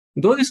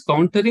Though this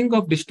countering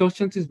of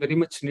distortions is very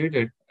much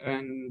needed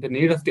and the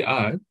need of the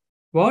hour,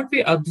 what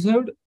we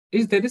observed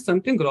is there is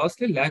something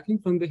grossly lacking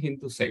from the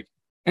Hindu side.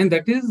 And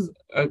that is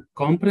a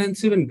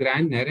comprehensive and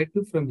grand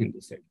narrative from Hindu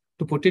side.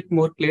 To put it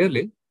more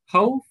clearly,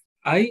 how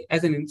I,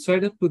 as an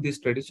insider to these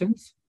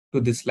traditions,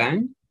 to this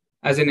land,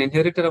 as an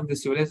inheritor of the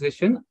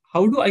civilization,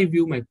 how do I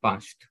view my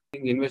past?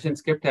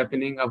 Invasions kept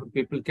happening, our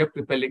people kept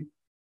repelling.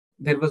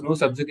 There was no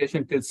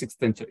subjugation till 6th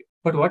century.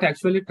 But what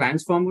actually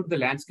transformed the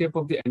landscape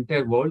of the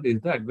entire world is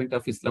the advent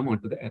of Islam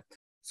onto the earth.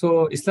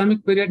 So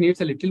Islamic period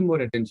needs a little more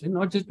attention,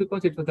 not just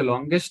because it was the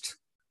longest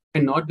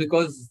and not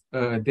because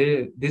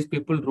these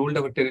people ruled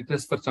our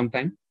territories for some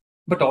time,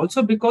 but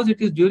also because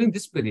it is during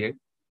this period,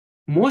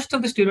 most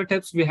of the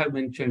stereotypes we have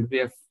mentioned, we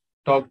have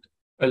talked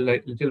a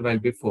little while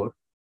before,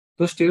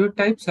 those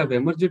stereotypes have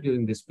emerged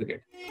during this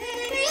period.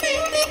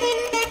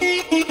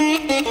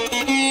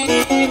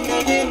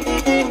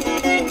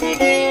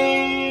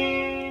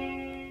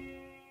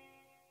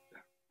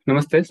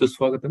 Namaste,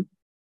 Suswagatam.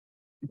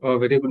 A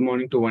very good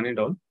morning to one and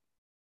all.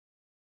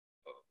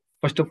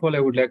 First of all, I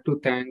would like to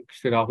thank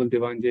Shri Rahul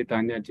Divanji,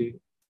 Tanya ji,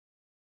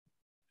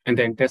 and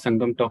the entire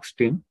Sangam Talks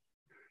team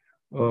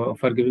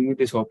for giving me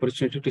this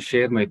opportunity to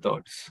share my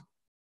thoughts.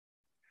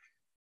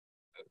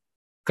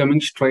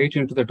 Coming straight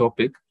into the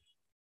topic,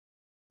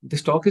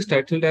 this talk is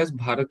titled as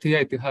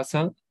Bhārateeya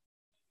Itihasa,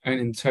 an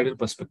Insider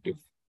Perspective.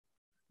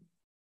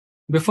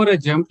 Before I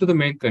jump to the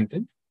main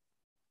content,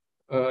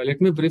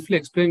 let me briefly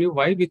explain you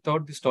why we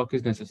thought this talk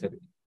is necessary.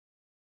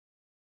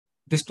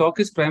 This talk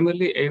is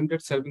primarily aimed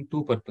at serving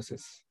two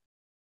purposes.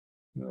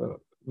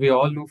 We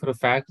all know for a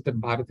fact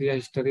that Bharatiya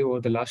history over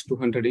the last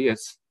 200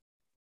 years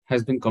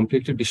has been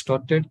completely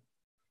distorted.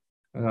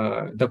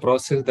 The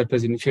process that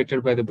was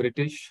initiated by the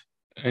British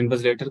and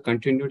was later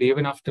continued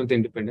even after the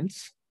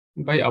independence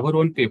by our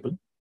own people,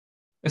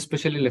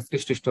 especially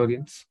leftist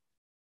historians,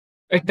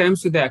 at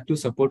times with the active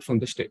support from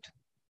the state.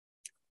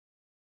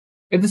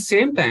 At the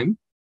same time,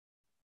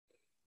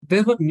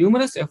 there were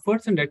numerous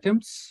efforts and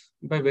attempts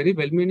by very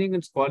well-meaning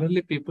and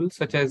scholarly people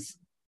such as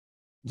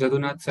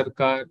Jadunath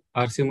Sarkar,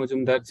 R.C.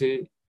 Majumdar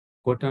ji,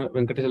 Kota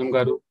Venkatesalam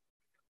garu,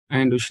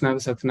 and Vishnu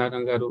Prasad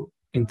garu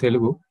in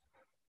Telugu.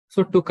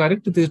 So to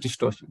correct these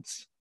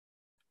distortions,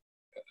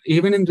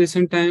 even in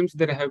recent times,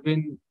 there have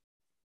been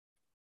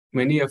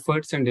many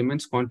efforts and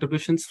immense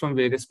contributions from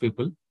various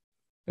people,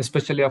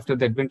 especially after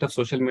the advent of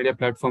social media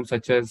platforms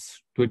such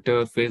as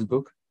Twitter,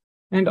 Facebook,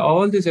 and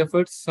all these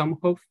efforts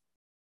somehow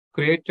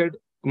created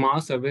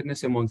mass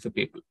awareness amongst the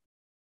people.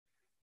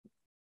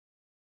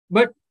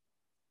 But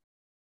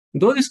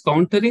though this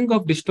countering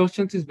of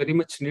distortions is very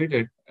much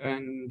needed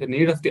and the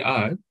need of the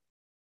hour,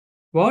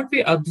 what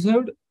we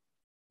observed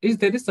is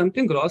there is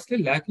something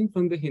grossly lacking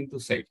from the Hindu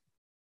side.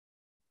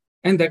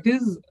 And that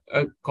is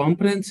a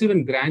comprehensive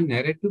and grand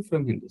narrative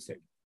from Hindu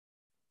side.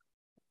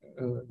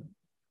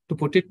 To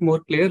put it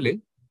more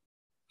clearly,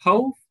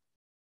 how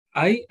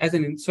I, as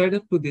an insider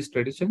to these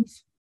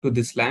traditions, to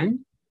this land,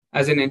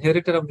 as an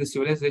inheritor of the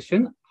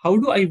civilization, how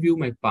do I view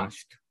my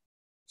past?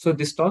 So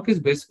this talk is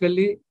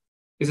basically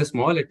a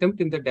small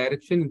attempt in the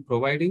direction in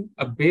providing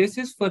a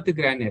basis for the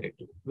grand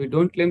narrative. We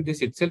don't claim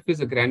this itself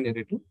is a grand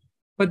narrative,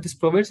 but this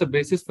provides a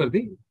basis for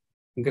the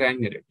grand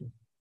narrative.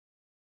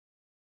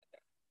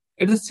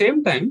 At the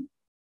same time,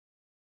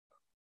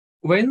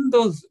 when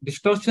those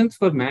distortions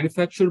were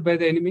manufactured by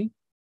the enemy,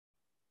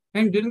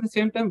 and during the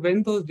same time,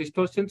 when those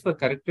distortions were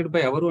corrected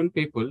by our own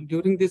people,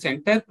 during this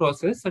entire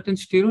process, certain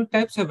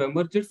stereotypes have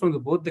emerged from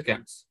both the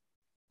camps,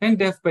 and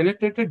they have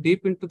penetrated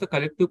deep into the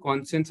collective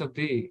conscience of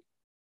the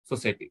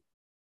society.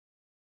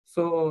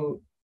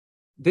 So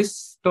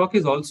this talk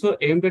is also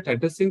aimed at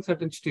addressing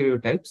certain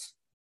stereotypes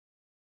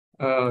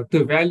to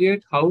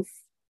evaluate how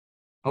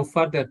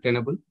far they are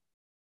tenable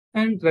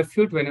and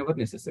refute whenever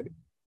necessary.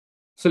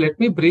 So let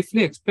me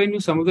briefly explain you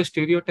some of the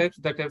stereotypes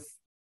that have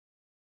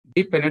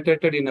deep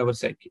penetrated in our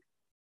psyche.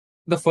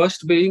 The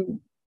first being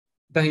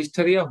the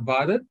history of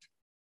Bharat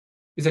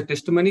is a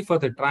testimony for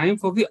the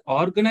triumph of the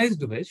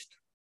organized West.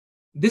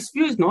 This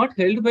view is not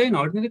held by an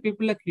ordinary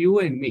people like you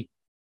and me.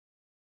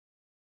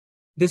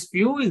 This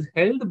view is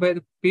held by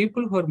the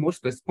people who are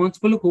most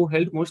responsible, who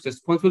held most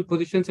responsible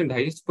positions and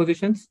highest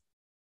positions,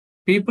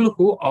 people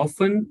who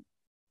often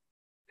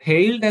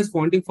hailed as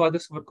founding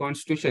fathers of our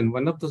constitution.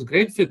 One of those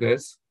great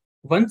figures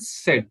once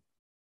said,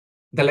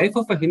 "The life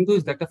of a Hindu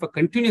is that of a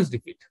continuous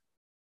defeat."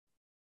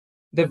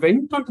 They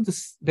went on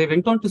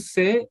to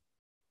say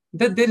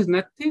that there is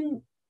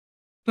nothing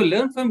to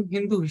learn from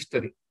Hindu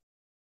history.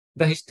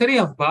 The history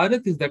of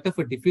Bharat is that of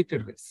a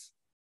defeated race.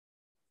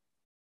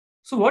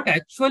 So what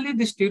actually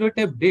the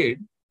stereotype did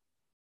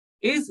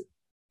is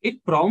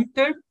it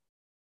prompted,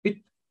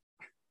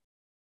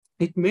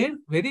 it made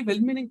very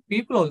well-meaning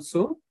people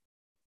also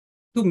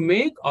to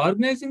make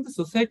organizing the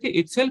society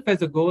itself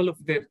as a goal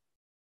of their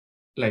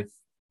life.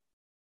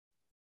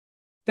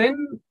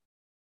 Then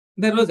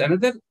there was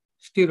another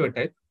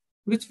stereotype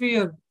which we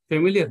are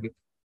familiar with.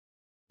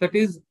 That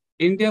is,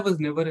 India was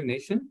never a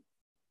nation.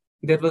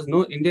 There was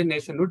no Indian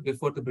nationhood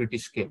before the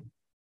British came.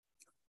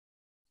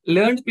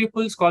 Learned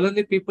people,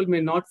 scholarly people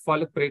may not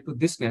fall prey to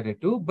this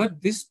narrative,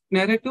 but this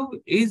narrative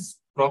is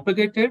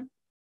propagated,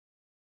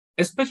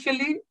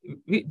 especially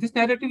this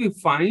narrative we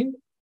find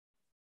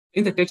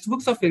in the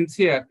textbooks of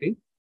NCERT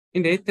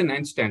in 8th and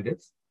 9th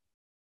standards,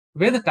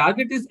 where the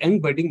target is young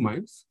budding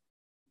minds.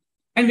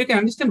 And we can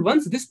understand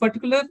once this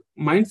particular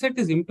mindset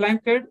is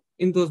implanted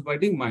in those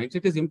budding minds,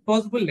 it is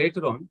impossible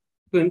later on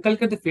to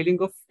inculcate the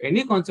feeling of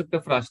any concept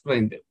of Rashtra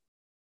in them.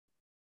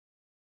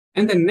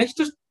 And the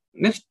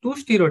next two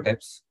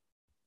stereotypes,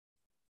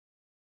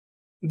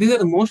 these are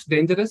the most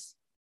dangerous,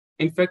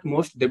 in fact,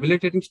 most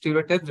debilitating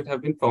stereotypes that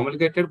have been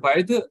promulgated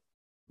by the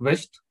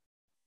West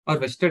or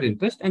vested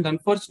interest, and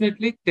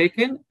unfortunately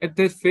taken at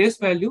their face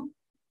value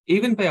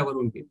even by our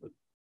own people.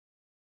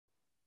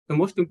 The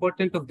most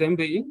important of them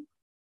being,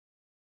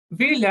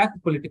 we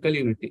lack political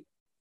unity.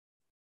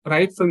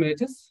 Right from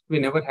ages, we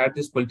never had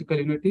this political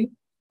unity.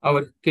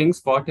 Our kings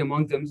fought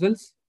among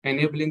themselves,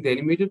 enabling the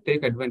enemy to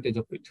take advantage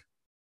of it.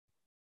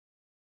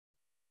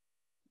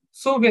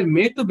 So we are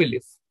made to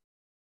believe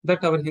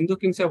that our Hindu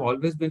kings have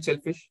always been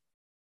selfish.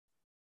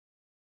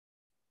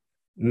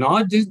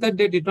 Not just that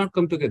they did not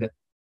come together.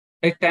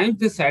 At times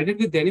they sided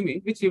with the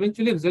enemy, which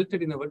eventually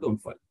resulted in our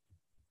downfall.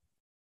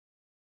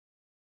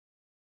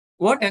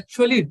 What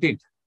actually it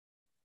did?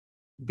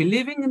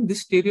 Believing in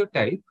this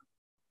stereotype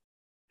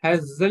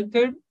has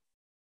resulted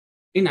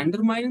in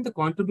undermining the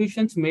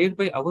contributions made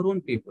by our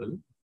own people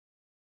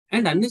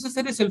and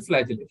unnecessary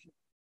self-flagellation.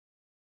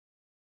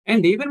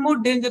 And even more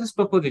dangerous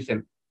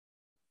proposition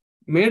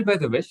made by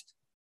the West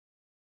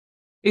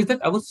is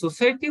that our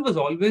society was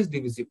always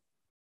divisive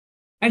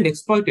and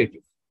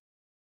exploitative.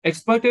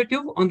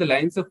 Exploitative on the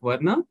lines of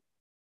Varna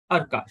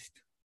or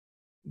caste.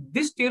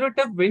 This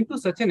stereotype went to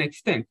such an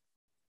extent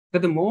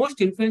that the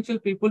most influential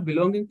people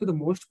belonging to the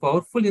most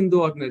powerful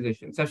Hindu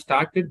organizations have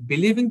started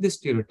believing this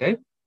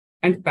stereotype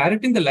and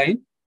parroting the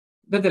line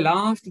that the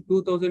last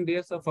 2000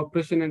 years of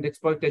oppression and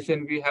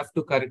exploitation, we have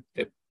to correct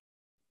them.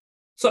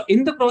 So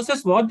in the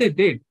process, what they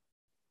did,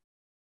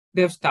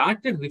 they have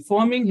started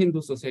reforming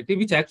Hindu society,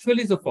 which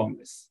actually is a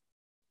formless.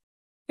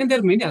 And there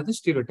are many other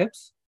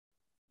stereotypes.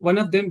 One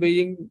of them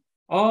being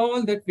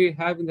all that we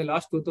have in the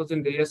last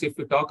 2000 years. If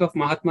you talk of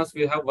Mahatmas,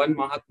 we have one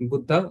Mahatma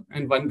Buddha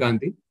and one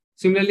Gandhi.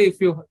 Similarly, if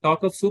you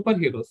talk of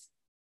superheroes,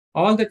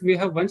 all that we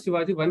have one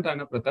Shivaji, one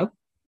Rana Pratap,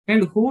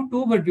 and who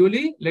too were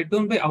duly led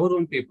down by our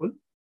own people,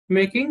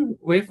 making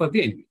way for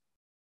the enemy.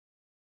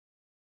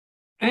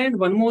 And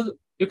one more,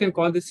 you can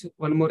call this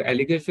one more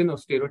allegation or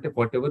stereotype,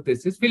 whatever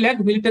this is, we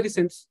lack military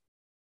sense.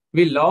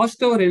 We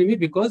lost our enemy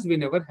because we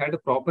never had a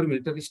proper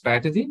military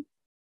strategy.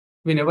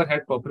 We never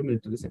had proper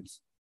military sense.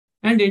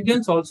 And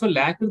Indians also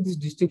lack this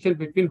distinction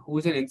between who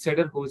is an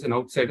insider, who is an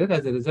outsider,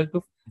 as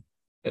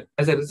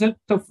a result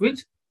of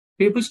which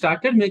people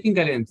started making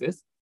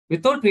alliances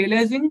without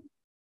realizing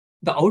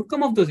the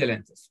outcome of those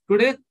alliances.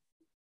 Today,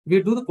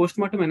 we do the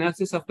postmortem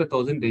analysis after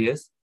 1000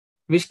 years.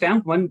 We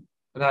stamp one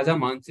Raja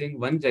Man Singh,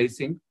 one Jai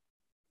Singh,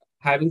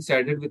 having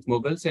sided with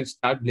Mughals and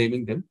start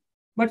blaming them.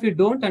 But we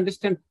don't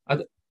understand,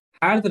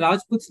 had the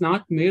Rajputs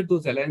not made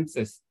those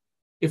alliances,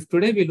 if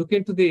today we look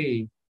into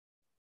the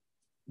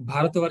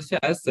Bharatavarsha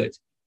as such,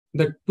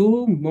 the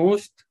two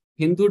most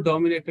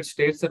Hindu-dominated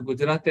states are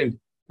Gujarat and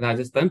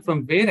Rajasthan,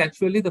 from where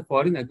actually the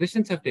foreign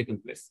aggressions have taken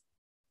place.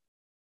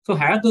 So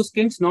had those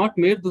kings not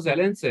made those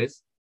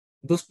alliances,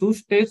 those two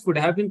states would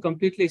have been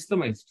completely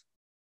Islamized.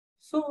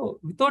 So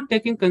without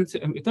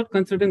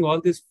considering all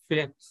these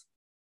facts,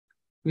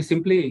 we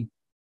simply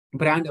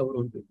brand our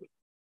own people.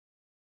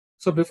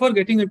 So before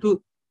getting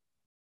into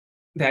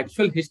the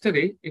actual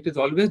history, it is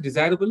always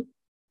desirable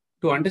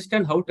to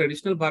understand how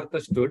traditional Bharata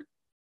stood.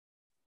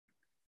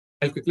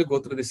 I'll quickly go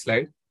through this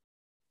slide.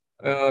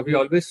 We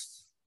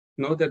always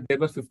know that there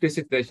were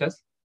 56 deshas.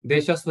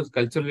 Deshas were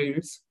cultural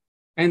units,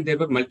 and there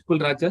were multiple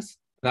rajas.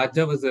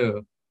 Raja was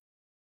a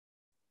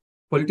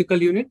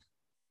political unit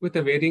with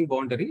a varying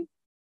boundary.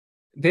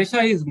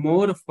 Desha is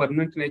more of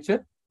permanent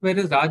nature,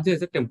 whereas Raja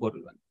is a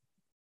temporal one.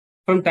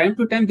 From time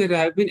to time, there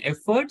have been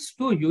efforts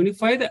to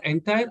unify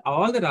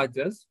all the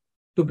Rajas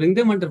to bring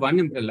them under one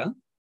umbrella.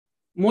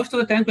 Most of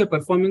the time, we're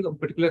performing a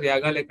particular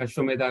yaga like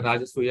Ashwamedha,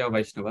 Rajasuya,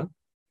 Vaishnava.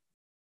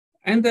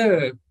 And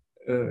the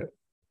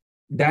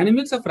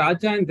dynamics of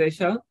Raja and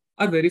Desha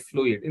are very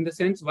fluid, in the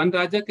sense one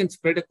Raja can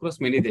spread across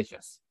many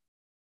Deshas.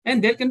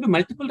 And there can be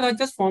multiple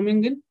Rajas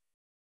forming in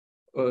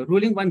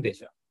ruling one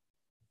Desha.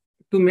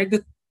 To make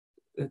the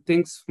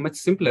things much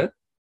simpler,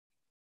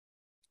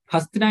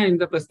 Hastina and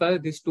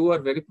Indraprastha, these two are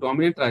very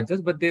prominent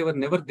Rajas, but they were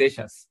never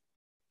Deshas.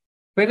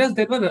 Whereas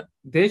there were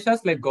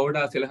Deshas like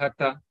Gauda,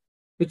 Silahatta,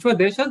 which were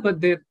Deshas, but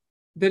there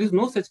is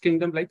no such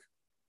kingdom like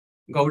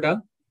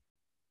Gauda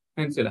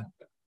and Silahatta.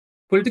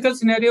 Political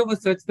scenario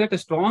was such that a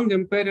strong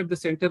empire at the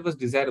center was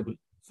desirable.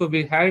 So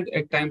we had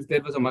at times,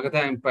 there was a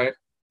Magadha empire,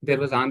 there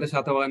was Andhra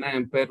Shatavahana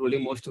empire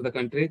ruling most of the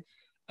country.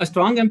 A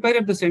strong empire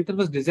at the center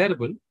was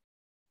desirable,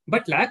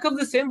 but lack of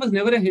the same was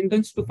never a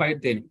hindrance to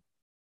fight the enemy.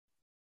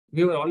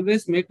 We were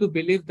always made to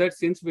believe that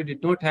since we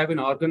did not have an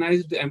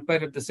organized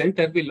empire at the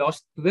center, we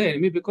lost to the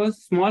enemy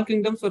because small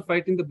kingdoms were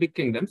fighting the big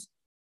kingdoms.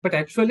 But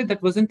actually,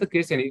 that wasn't the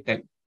case any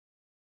time.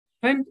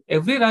 And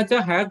every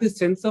Raja had this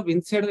sense of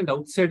insider and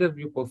outsider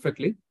view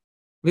perfectly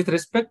with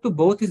respect to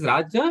both his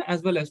Raja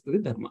as well as to the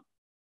Dharma.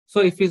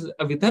 So if he's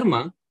a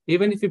Vidharma,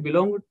 even if he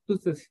belonged to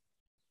the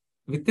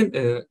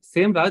within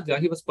same Raja,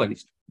 he was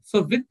punished.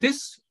 So with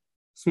this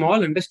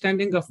small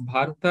understanding of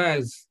Bharata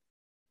as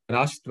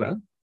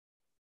Rashtra,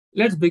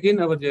 let's begin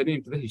our journey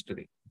into the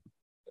history.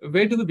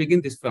 Where do we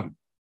begin this from?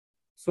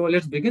 So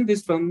let's begin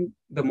this from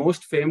the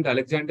most famed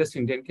Alexander's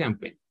Indian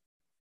campaign.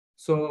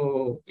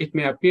 So it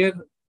may appear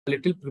a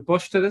little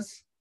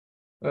preposterous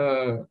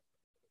to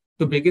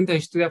begin the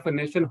history of a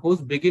nation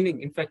whose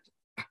beginning, in fact,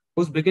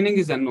 whose beginning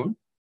is unknown,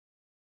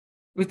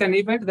 with an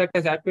event that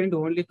has happened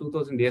only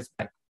 2000 years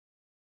back.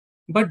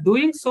 But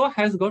doing so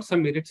has got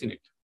some merits in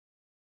it.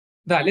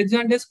 The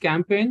Alexander's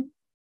campaign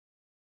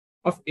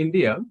of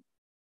India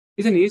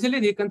is an easily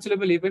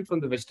reconcilable event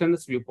from the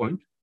Westerners' viewpoint,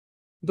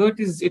 though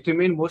it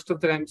remained most of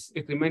the times,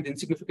 it remained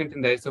insignificant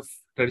in the eyes of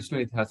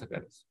traditional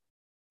Itihasakaras.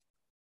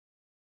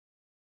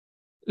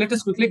 Let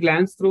us quickly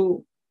glance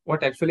through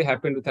what actually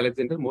happened with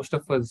Alexander. Most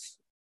of us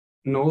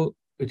know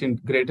it in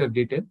greater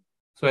detail,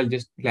 so I'll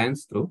just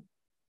glance through.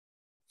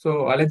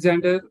 So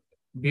Alexander,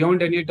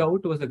 beyond any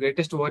doubt, was the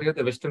greatest warrior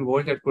the Western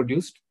world had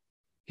produced.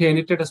 He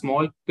inherited a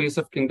small piece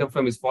of kingdom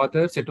from his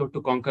father, set out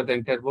to conquer the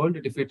entire world.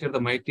 He defeated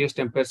the mightiest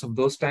empires of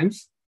those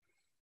times.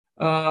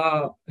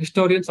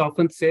 Historians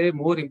often say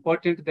more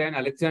important than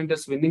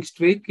Alexander's winning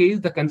streak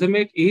is the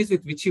consummate ease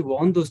with which he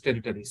won those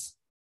territories.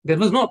 There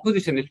was no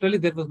opposition. Literally,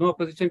 there was no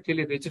opposition till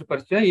he reached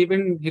Persia.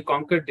 Even he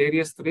conquered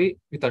Darius III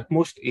with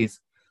utmost ease.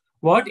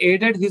 What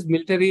aided his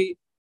military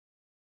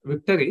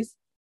victories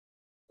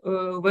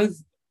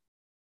was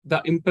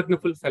the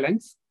impregnable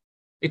phalanx.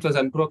 It was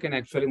unbroken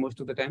actually most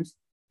of the times.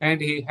 And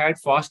he had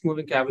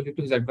fast-moving cavalry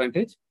to his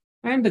advantage.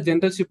 And the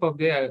generalship of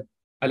the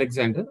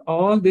Alexander.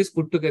 All this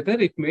put together,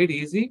 it made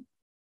easy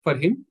for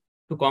him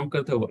to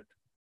conquer the world.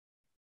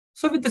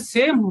 So with the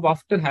same,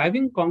 after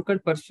having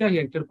conquered Persia, he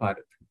entered Bharat.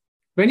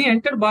 When he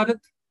entered Bharat,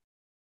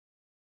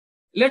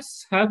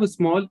 let's have a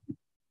small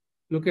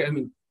look at,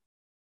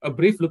 a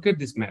brief look at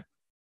this map.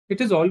 It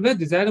is always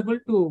desirable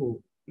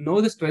to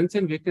know the strengths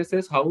and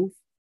weaknesses, how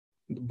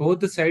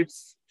both the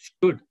sides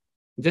stood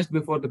just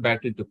before the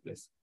battle took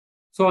place.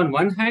 So on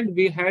one hand,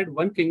 we had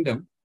one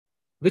kingdom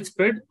which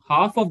spread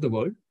half of the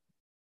world,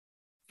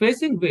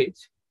 facing which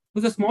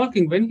was a small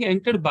king. When he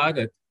entered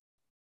Bharat,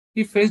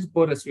 he faced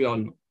Porus, we all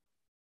know.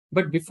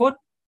 But before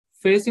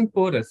facing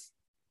Porus,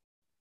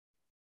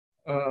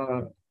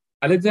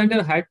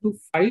 Alexander had to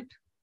fight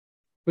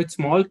with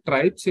small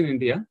tribes in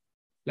India,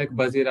 like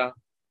Bazira,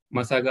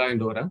 Masaga,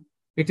 and Ora.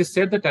 It is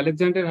said that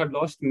Alexander had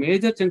lost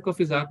major chunk of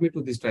his army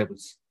to these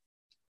tribals.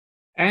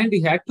 And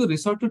he had to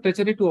resort to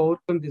treachery to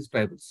overcome these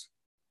tribals.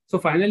 So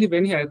finally,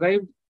 when he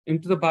arrived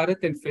into the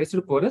Bharat and faced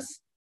Porus,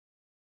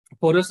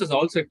 Porus was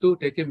all set to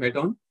take him head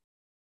on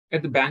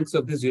at the banks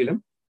of the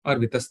Jhelum or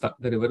Vitasta,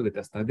 the river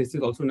Vitasta. This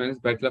is also known as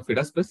Battle of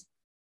Hydaspes.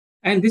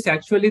 And this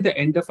actually the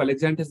end of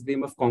Alexander's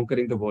dream of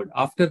conquering the world.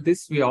 After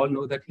this, we all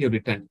know that he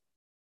returned.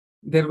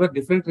 There were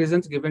different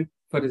reasons given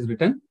for his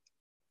return,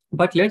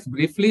 but let's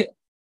briefly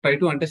try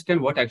to understand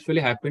what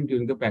actually happened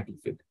during the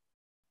battlefield.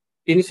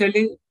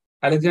 Initially,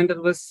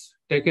 Alexander was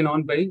taken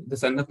on by the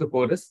son of the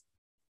Porus.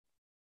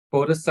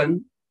 Porus'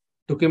 son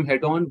took him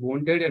head on,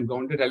 wounded and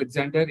wounded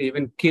Alexander,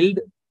 even killed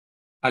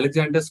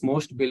Alexander's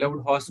most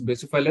beloved horse,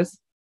 Bucephalus,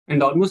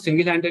 and almost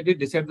single-handedly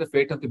decided the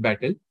fate of the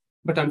battle.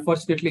 But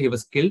unfortunately, he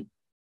was killed.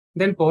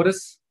 Then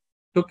Porus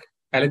took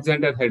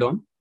Alexander head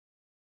on.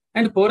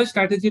 And Porus'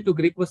 strategy to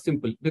Greek was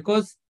simple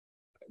because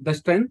the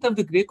strength of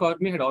the Greek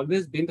army had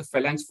always been the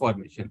phalanx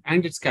formation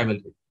and its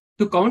cavalry.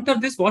 To counter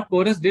this, what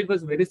Porus did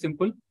was very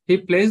simple. He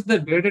placed the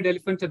bearded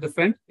elephants at the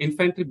front,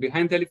 infantry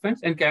behind the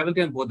elephants, and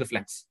cavalry on both the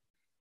flanks.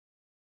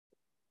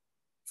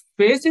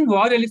 Facing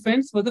war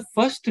elephants was the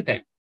first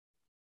time.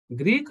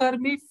 Greek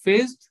army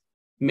faced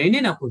many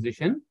in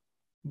opposition,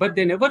 but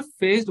they never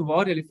faced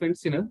war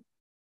elephants in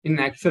an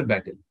actual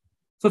battle.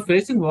 So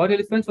facing war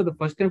elephants was the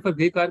first time for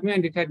Greek army,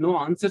 and it had no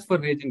answers for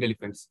raging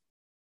elephants.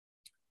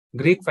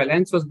 Greek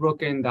phalanx was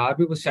broken, the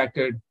army was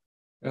shattered.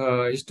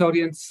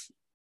 Historians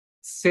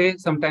say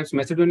sometimes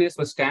Macedonius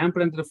was stamped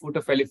under the foot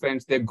of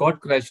elephants, they got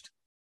crushed.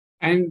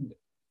 And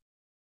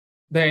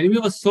the enemy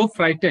was so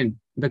frightened,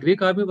 the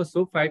Greek army was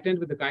so frightened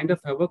with the kind of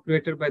havoc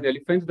created by the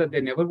elephants that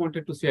they never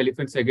wanted to see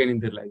elephants again in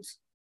their lives.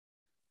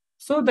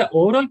 So the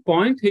overall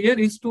point here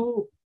is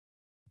to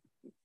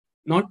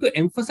not to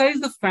emphasize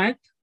the fact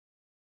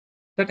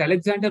that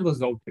Alexander was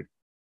routed,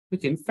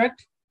 which in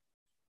fact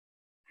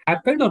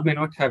happened or may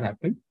not have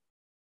happened,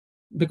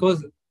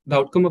 because the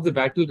outcome of the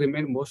battle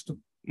remained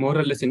more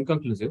or less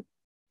inconclusive.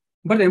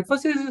 But the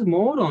emphasis is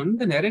more on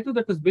the narrative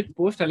that was built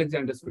post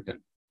Alexander's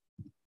return.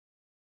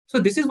 So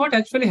this is what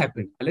actually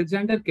happened.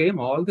 Alexander came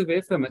all the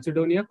way from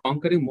Macedonia,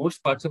 conquering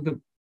most parts of the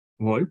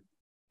world.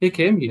 He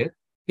came here,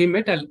 he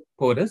met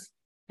Porus,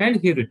 and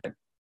he returned.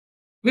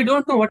 We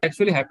don't know what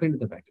actually happened in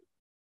the battle.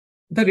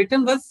 The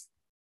return was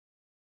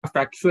a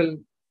factual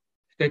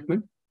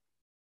statement.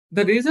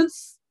 The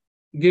reasons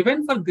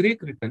given for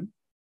Greek return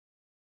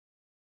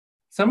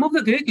Some of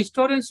the Greek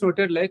historians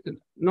noted, like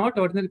not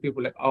ordinary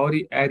people, like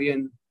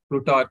Arian,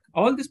 Plutarch,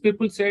 all these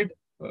people said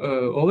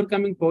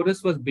overcoming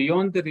Porus was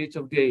beyond the reach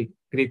of the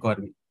Greek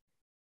army.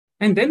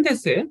 And then they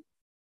say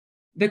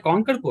they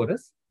conquered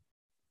Porus,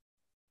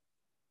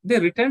 they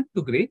returned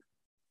to Greek,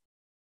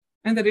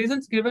 and the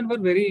reasons given were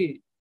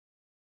very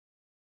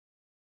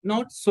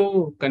not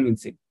so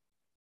convincing.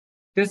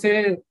 They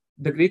say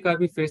the Greek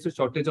army faced a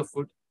shortage of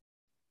food.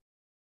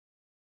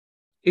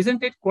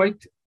 Isn't it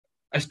quite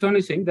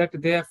astonishing that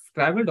they have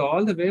traveled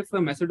all the way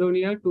from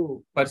Macedonia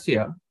to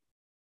Persia,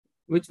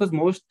 which was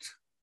most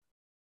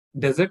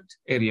desert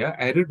area,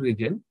 arid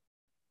region,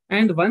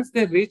 and once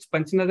they reach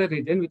Panchanada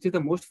region, which is the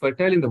most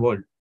fertile in the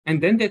world,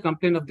 and then they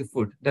complain of the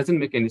food, doesn't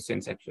make any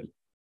sense actually.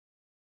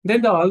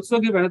 Then they also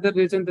give another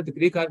reason that the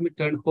Greek army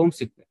turned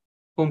homesick.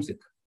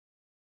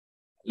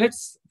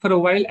 Let's for a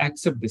while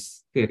accept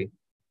this theory.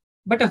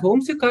 But a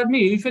homesick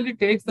army usually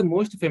takes the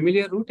most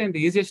familiar route and the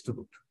easiest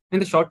route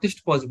and the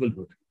shortest possible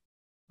route.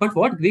 But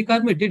what Greek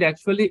army did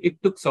actually,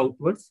 it took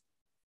southwards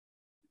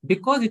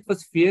because it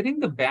was fearing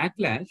the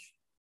backlash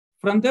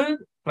from the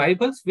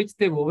tribals which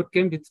they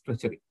overcame with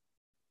treachery.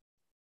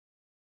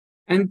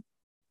 And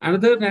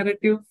another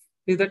narrative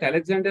is that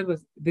Alexander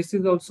was, this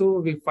is also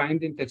we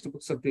find in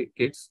textbooks of the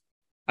kids,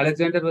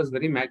 Alexander was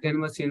very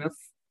magnanimous enough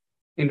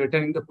in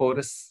returning the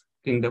Porus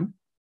kingdom.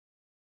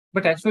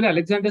 But actually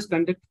Alexander's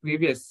conduct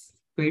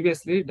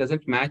previously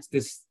doesn't match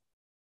this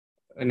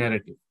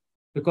narrative.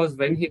 Because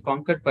when he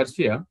conquered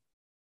Persia,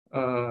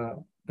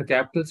 the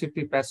capital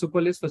city,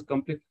 Persepolis, was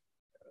complete.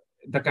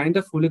 The kind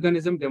of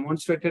hooliganism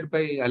demonstrated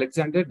by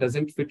Alexander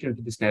doesn't fit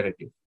into this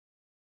narrative.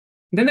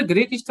 Then the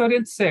Greek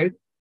historians said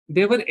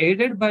they were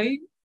aided by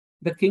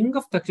the king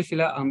of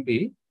Takshashila,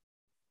 Ambi.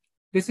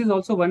 This is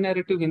also one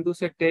narrative Hindu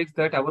said takes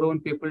that our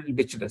own people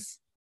ditched us.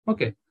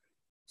 Okay.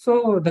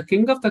 So the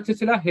king of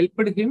Takshashila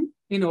helped him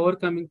in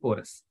overcoming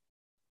Porus.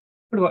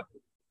 But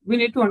we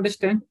need to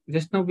understand,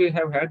 just now we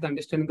have had the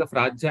understanding of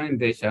Raja and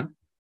Desha.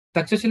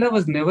 Takshashila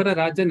was never a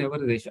Raja, never a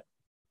Desha.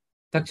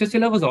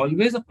 Takshashila was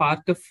always a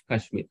part of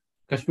Kashmir.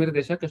 Kashmir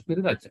Desha,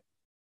 Kashmir Raja.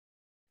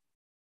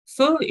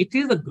 So it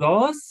is a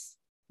gross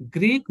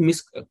Greek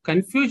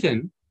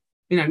confusion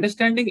in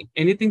understanding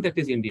anything that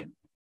is Indian.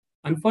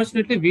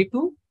 Unfortunately, we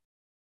too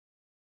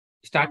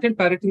started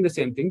parroting the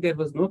same thing. There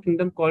was no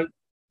kingdom called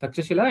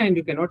Takshashila, and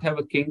you cannot have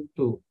a king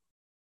to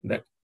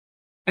that.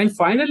 And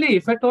finally,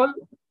 if at all,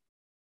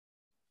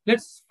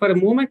 let's for a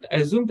moment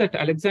assume that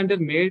Alexander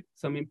made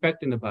some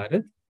impact in the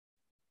Bharat,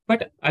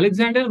 but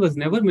Alexander was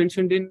never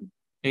mentioned in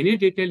any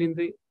detail in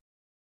the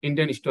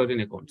Indian historian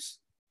accounts.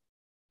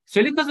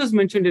 Seleucus was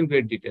mentioned in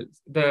great detail.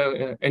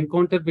 The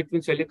encounter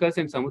between Seleucus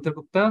and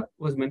Samudragupta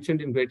was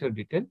mentioned in greater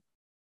detail,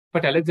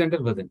 but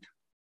Alexander wasn't.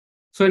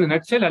 So in a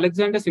nutshell,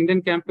 Alexander's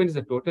Indian campaign is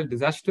a total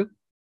disaster.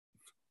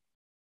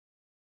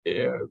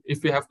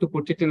 If we have to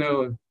put it in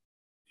a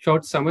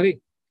short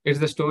summary, it's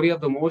the story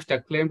of the most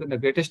acclaimed and the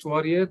greatest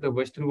warrior the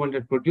Western world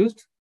had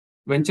produced,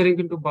 venturing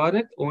into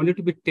Bharat only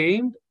to be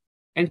tamed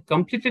and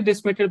completely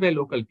decimated by a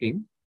local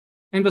king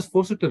and was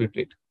forced to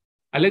retreat.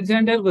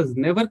 Alexander was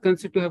never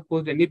considered to have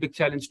posed any big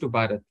challenge to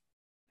Bharat,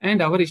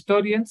 and our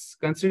historians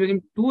consider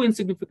him too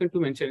insignificant to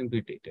mention in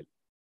great detail.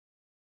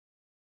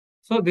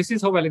 So this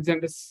is how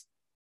Alexander's...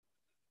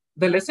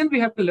 The lesson we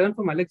have to learn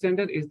from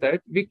Alexander is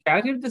that we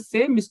carried the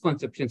same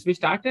misconceptions. We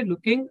started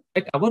looking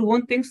at our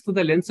own things through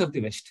the lens of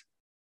the West.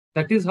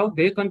 That is how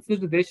they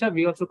confused Desha,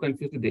 we also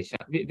confused Desha.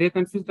 They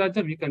confused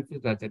Raja, we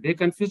confused Raja. They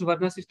confused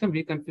Varna system,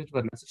 we confused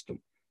Varna system.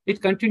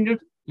 It continued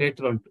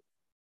later on too.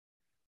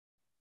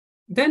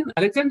 Then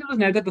Alexander was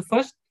neither the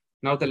first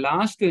nor the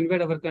last to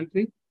invade our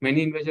country.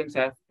 Many invasions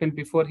happened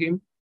before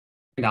him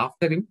and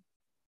after him.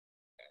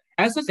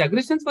 As such,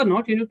 aggressions were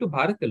not unique to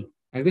Bharat alone.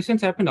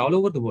 Aggressions happened all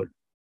over the world.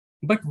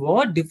 But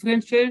what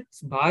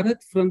differentiates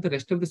Bharat from the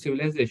rest of the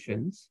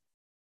civilizations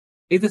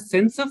is a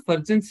sense of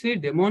urgency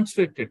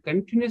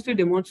continuously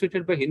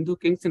demonstrated by Hindu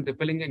kings in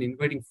repelling an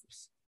invading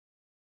force.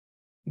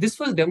 This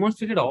was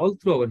demonstrated all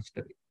through our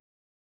history.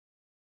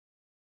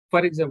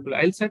 For example,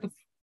 I'll set a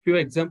few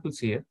examples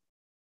here.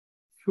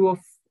 Few of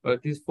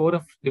these four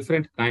of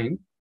different kind.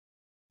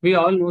 We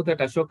all know that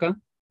Ashoka,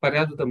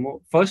 perhaps the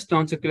first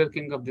non-secular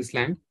king of this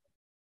land,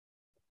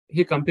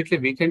 he completely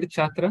weakened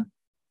Kshatriya.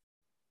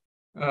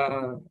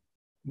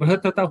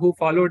 Bharateeya, who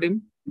followed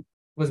him,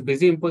 was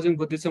busy imposing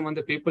Buddhism on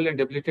the people and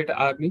debilitated the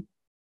army.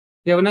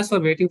 Yavanas were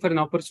waiting for an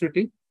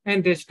opportunity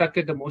and they stuck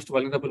at the most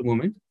vulnerable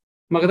moment.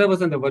 Magadha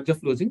was on the verge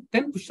of losing.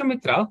 Then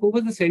Pushyamitra, who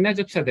was the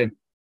Sainajaksha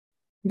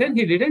then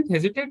he didn't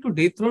hesitate to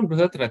dethrone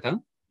Bharateeya.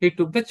 He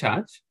took the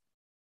charge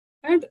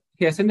and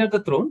he ascended the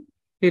throne.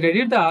 He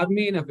readied the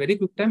army in a very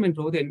quick time and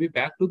drove the enemy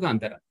back to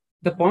Gandhara.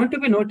 The point to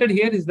be noted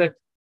here is that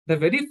the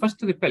very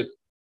first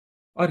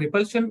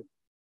repulsion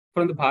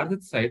from the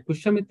Bharat side,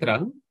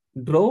 Pushyamitra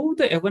drove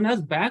the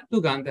Yavanas back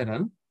to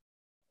Gandhara.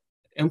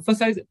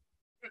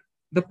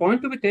 The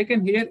point to be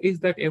taken here is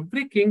that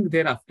every king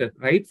thereafter,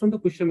 right from the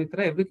Pushyamitra,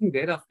 every king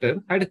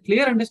thereafter had a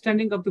clear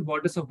understanding of the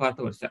borders of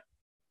Bharatavarsha.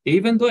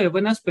 Even though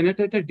Yavanas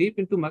penetrated deep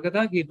into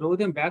Magadha, he drove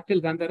them back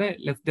till Gandhara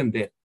and left them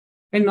there.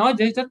 And not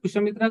just that,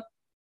 Pushyamitra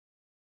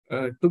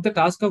took the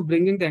task of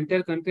bringing the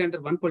entire country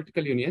under one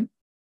political union.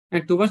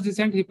 And towards this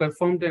end, he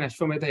performed an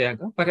Ashwamedha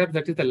Yaga. Perhaps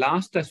that is the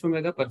last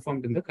Ashwamedha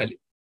performed in the Kali.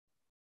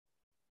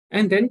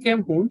 And then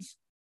came Huns.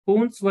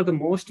 Huns were the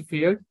most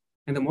feared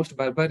and the most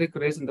barbaric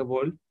race in the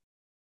world.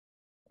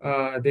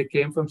 They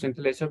came from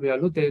Central Asia. We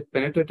all know they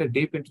penetrated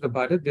deep into the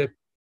Bharat. They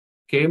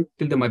came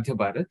till the Madhya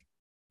Bharat.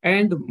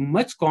 And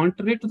much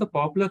contrary to the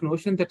popular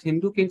notion that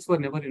Hindu kings were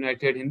never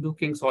united, Hindu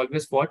kings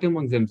always fought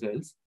among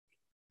themselves,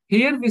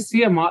 here we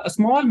see a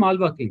small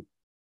Malwa king,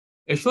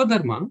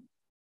 Yashodharma,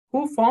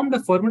 who formed a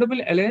formidable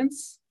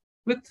alliance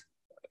with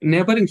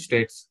neighboring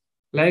states.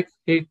 Like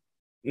he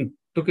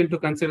took into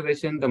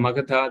consideration the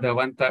Magadha, the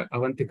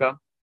Avantika,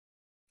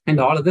 and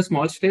all other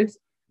small states.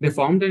 They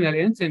formed an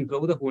alliance and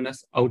drove the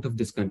Hunas out of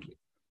this country.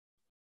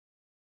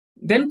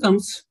 Then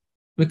comes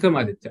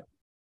Vikramaditya.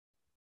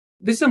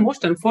 This is the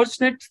most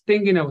unfortunate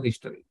thing in our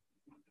history.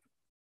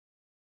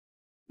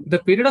 The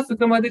period of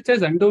Vikramaditya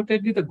is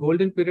undoubtedly the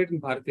golden period in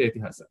Bharatiya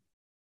Itihasa.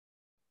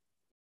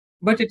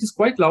 But it is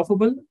quite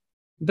laughable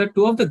that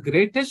two of the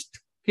greatest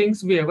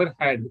kings we ever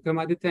had,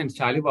 Vikramaditya and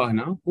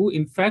Shalivahana, who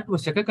in fact were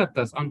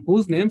Shakakartas, on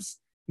whose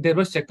names there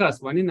were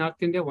Shakas, one in North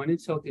India, one in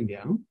South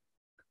India.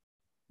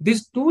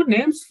 These two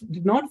names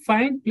did not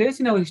find place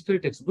in our history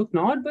textbook,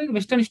 not by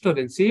Western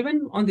historians.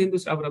 Even on the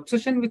Hindus, our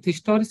obsession with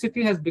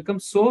historicity has become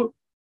so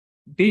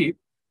deep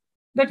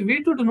that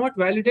we too do not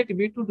validate,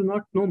 we too do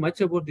not know much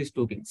about these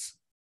two kings.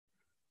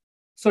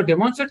 So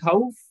demonstrate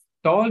how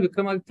tall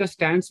Vikramaditya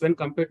stands when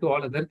compared to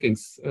all other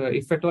kings.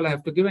 If at all, I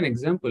have to give an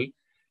example.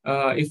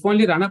 If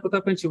only Rana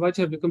Pratap and Shivaji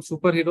have become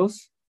superheroes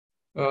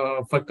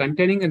for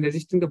containing and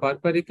resisting the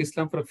barbaric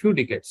Islam for a few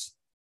decades,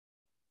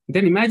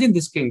 then imagine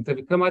this king, the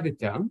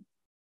Vikramaditya,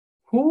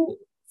 who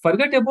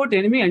forgot about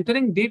enemy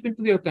entering deep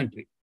into your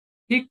country.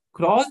 He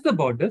crossed the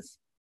borders.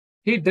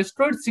 He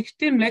destroyed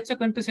 16 Mlecha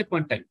countries at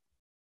one time.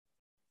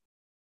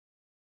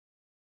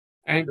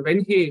 And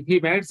when he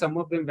made some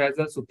of them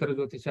vassals, Uttara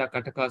Jyotisha,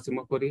 Kataka,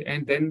 Simapuri,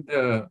 and then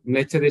the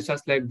Mlecha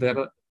Deshas like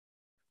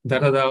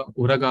Darada,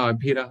 Uraga,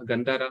 Abhira,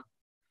 Gandhara.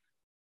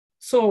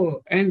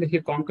 So, and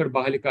he conquered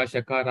Bahalika,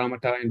 Shaka,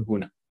 Ramata, and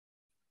Huna.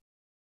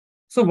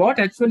 So what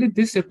actually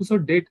this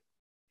episode did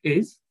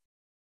is,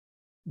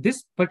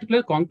 this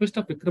particular conquest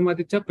of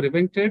Vikramaditya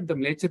prevented the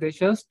Mlecha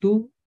Deshas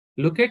to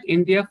look at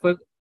India for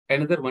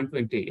another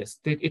 120 years.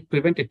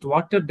 It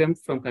thwarted them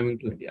from coming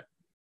to India.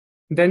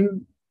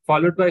 Then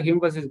followed by him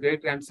was his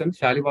great grandson,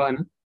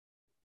 Shalivahana.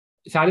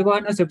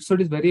 Shalivahana's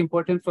episode is very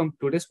important from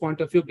today's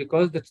point of view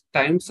because the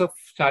times of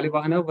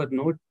Shalivahana were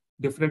no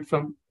different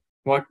from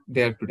what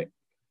they are today.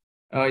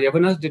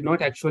 Yavanas did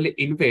not actually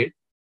invade.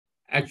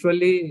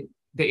 Actually,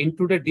 they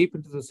intruded deep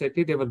into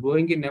society. They were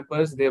growing in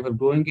numbers. They were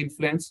growing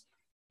influence.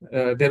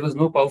 There was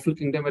no powerful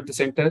kingdom at the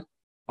center.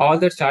 All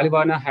that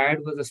Shalivahana had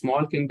was a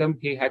small kingdom.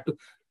 He had to.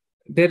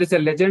 There is a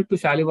legend to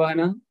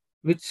Shalivahana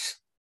which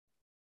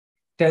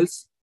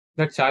tells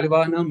that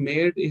Shalivahana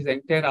made his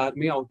entire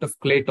army out of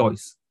clay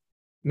toys.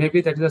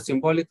 Maybe that is a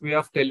symbolic way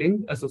of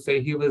telling a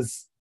society. He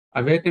was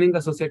awakening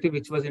a society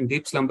which was in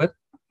deep slumber.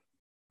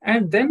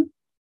 And then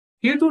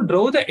he to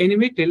drove the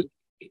enemy till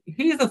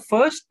he is the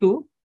first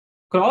to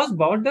cross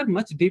border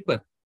much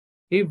deeper.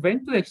 He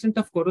went to the extent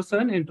of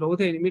Khorasan and drove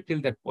the enemy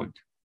till that point.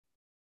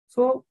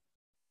 So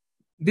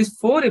these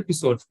 4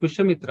 episodes,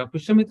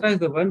 Pushyamitra is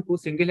the one who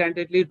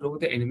single-handedly drove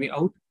the enemy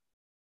out.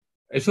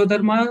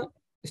 Yashodharma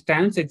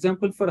stands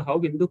example for how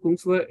Hindu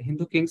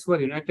kings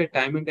were united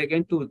time and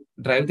again to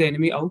drive the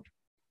enemy out.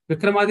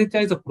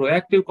 Vikramaditya is a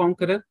proactive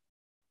conqueror,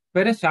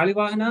 whereas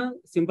Shalivahana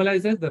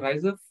symbolizes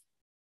the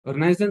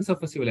renaissance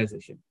of a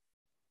civilization.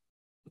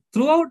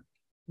 Throughout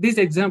these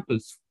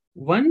examples,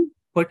 one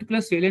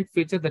particular salient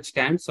feature that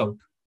stands out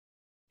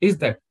is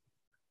that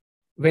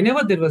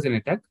whenever there was an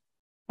attack,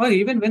 or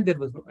even when there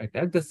was no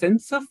attack, the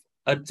sense of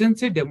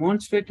urgency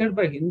demonstrated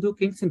by Hindu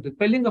kings in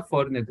repelling a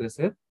foreign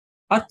aggressor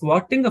or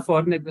thwarting a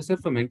foreign aggressor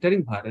from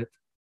entering Bharat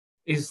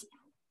is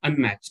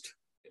unmatched.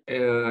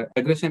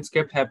 Aggressions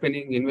kept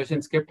happening,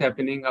 invasions kept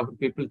happening, our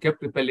people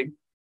kept repelling.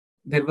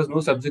 There was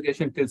no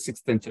subjugation till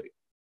 6th century.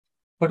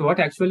 But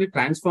what actually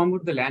transformed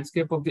the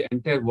landscape of the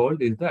entire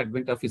world is the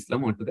advent of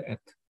Islam onto the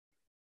earth.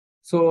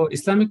 So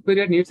Islamic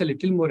period needs a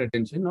little more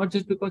attention, not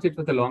just because it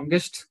was the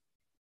longest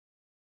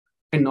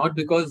and not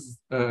because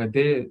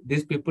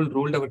these people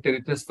ruled our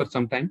territories for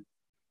some time,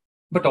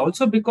 but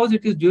also because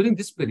it is during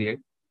this period,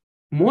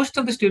 most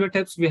of the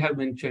stereotypes we have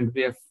mentioned,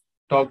 we have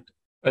talked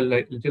a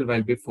little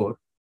while before,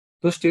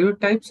 those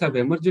stereotypes have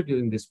emerged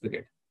during this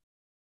period.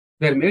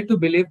 We are made to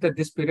believe that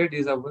this period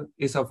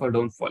is of our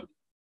downfall.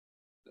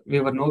 We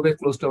were nowhere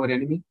close to our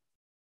enemy.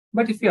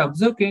 But if we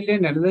observe keenly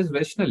and analyze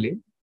rationally,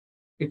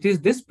 it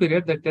is this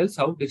period that tells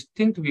how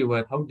distinct we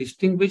were, how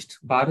distinguished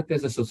Bharat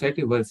as a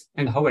society was,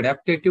 and how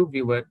adaptive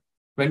we were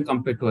when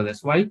compared to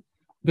others. Why?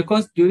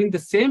 Because during the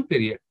same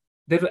period,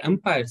 there were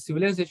empires,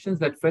 civilizations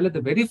that fell at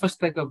the very first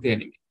strike of the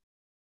enemy,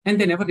 and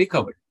they never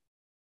recovered.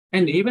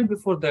 And even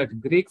before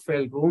that, Greek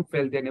fell, Rome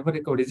fell, they never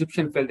recovered,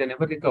 Egyptian fell, they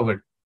never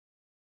recovered.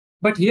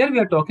 But here we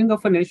are talking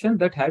of a nation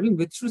that having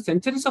withstood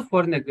centuries of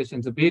foreign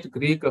aggressions, be it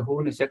Greek,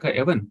 Hun, Shaka,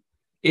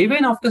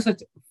 even after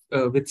such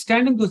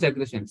withstanding those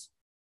aggressions,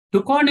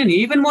 took on an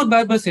even more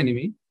barbarous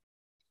enemy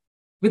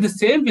with the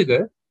same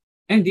vigor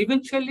and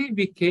eventually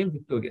became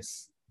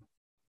victorious.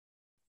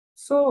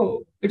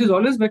 So it is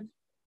always better.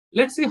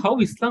 Let's see how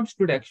Islam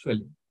stood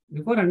actually.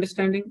 Before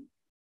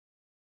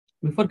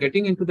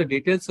getting into the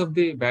details of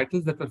the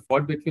battles that were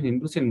fought between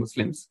Hindus and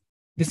Muslims,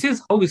 this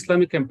is how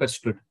Islamic empire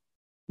stood.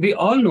 We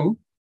all know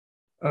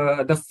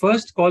the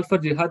first call for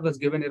jihad was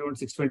given around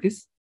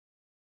 620s.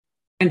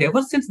 And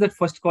ever since that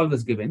first call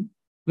was given,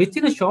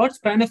 within a short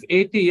span of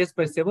 80 years,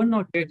 by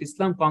 708,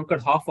 Islam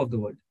conquered half of the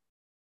world.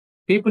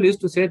 People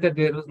used to say that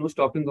there was no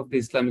stopping of the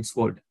Islamic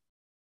sword.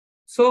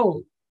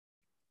 So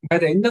by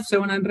the end of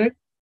 700,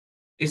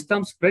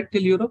 Islam spread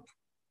till Europe.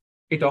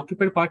 It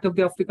occupied part of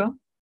the Africa.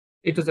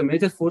 It was a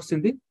major force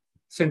in the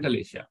Central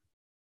Asia.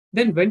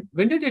 Then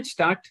when did it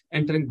start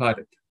entering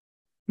Bharat?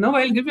 Now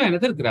I'll give you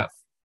another graph.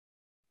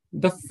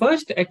 The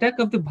first attack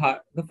of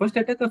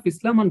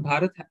Islam on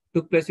Bharat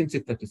took place in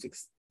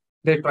 636.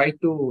 They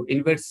tried to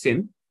invade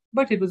Sindh,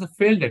 but it was a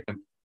failed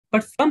attempt.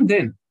 But from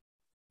then,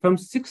 from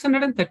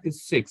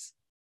 636,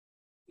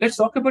 let's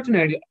talk about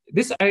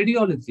this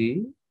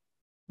ideology,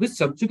 which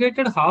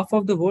subjugated half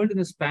of the world in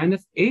a span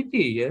of 80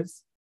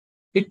 years.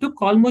 It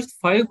took almost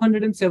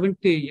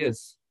 570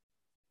 years,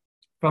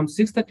 from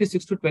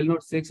 636 to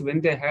 1206,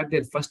 when they had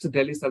their first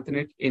Delhi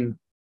Sultanate in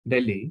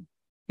Delhi.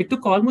 It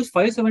took almost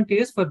 570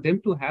 years for them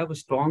to have a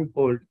strong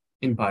hold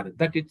in Bharat.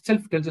 That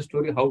itself tells a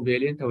story how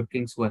valiant our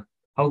kings were,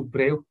 how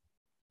brave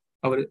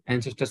our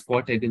ancestors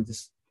fought against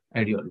this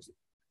ideology.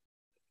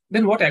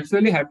 Then what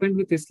actually happened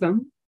with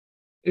Islam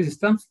is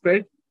Islam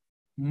spread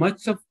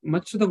much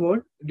to the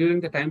world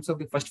during the times of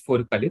the first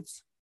four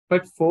caliphs.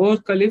 But four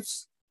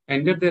caliphs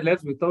ended their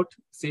lives without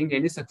seeing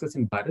any success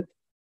in Bharat.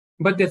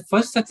 But their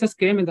first success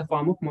came in the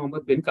form of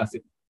Muhammad bin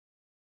Qasim.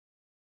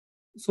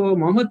 So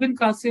Muhammad bin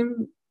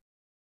Qasim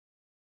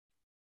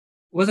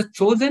was a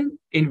chosen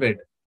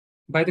invader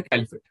by the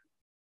caliphate.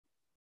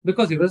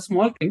 Because he was a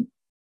small king,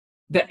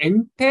 the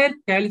entire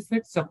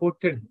caliphate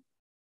supported him.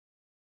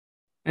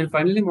 And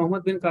finally,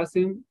 Muhammad bin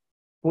Qasim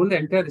pulled the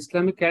entire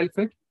Islamic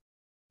caliphate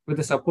with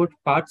the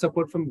part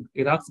support from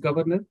Iraq's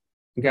governor,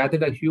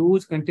 gathered a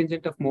huge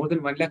contingent of more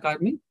than 1 lakh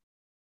army,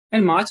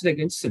 and marched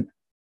against Sindh.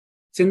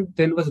 Sindh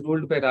then was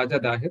ruled by Raja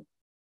Dahir.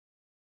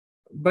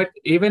 But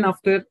even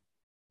after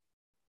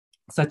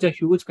such a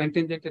huge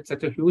contingent and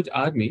such a huge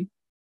army,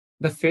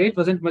 the fate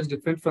wasn't much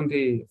different from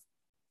the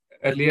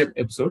earlier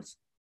episodes.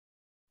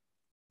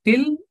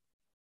 Till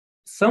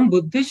some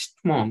Buddhist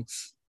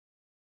monks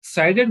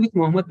sided with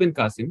Muhammad bin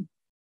Qasim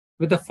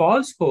with the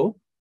false hope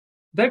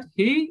that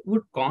he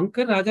would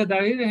conquer Raja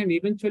Dahir and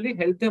eventually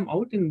help them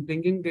out in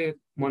bringing their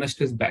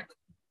monasteries back.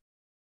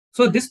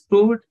 So this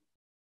proved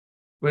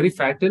very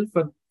fatal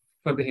for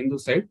the Hindu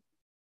side,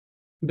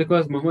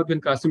 because Muhammad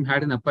bin Qasim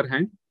had an upper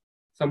hand.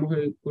 Somehow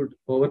he could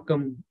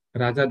overcome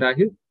Raja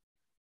Dahir.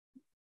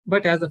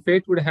 But as the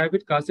fate would have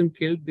it, Qasim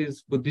killed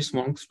these Buddhist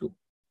monks too.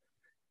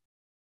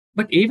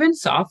 But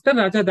events after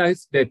Raja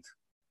Dahir's death,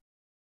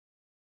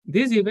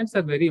 these events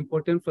are very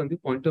important from the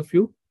point of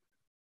view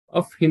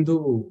of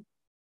Hindu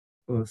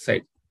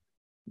side.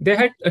 They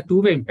had a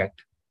two-way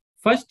impact.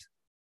 First,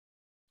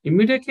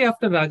 immediately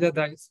after Raja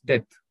Dahir's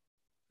death,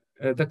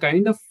 the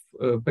kind of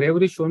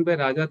bravery shown by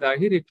Raja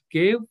Dahir, it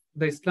gave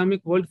the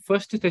Islamic world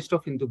first test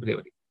of Hindu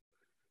bravery.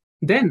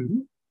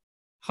 Then,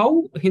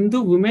 how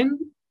Hindu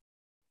women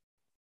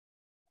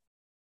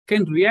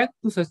can react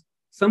to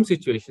some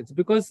situations,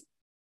 because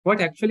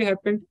what actually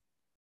happened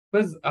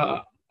was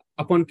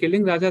upon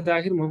killing Raja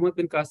Dahir, Muhammad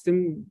bin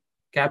Qasim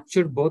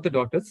captured both the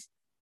daughters,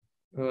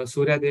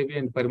 Surya Devi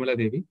and Parimala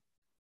Devi.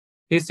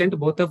 He sent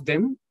both of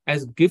them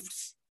as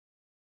gifts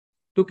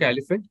to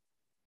Caliphate,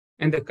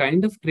 and the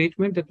kind of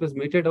treatment that was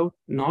meted out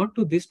not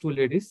to these two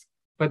ladies,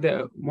 but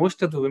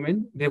most of the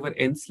women, they were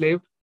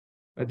enslaved,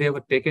 they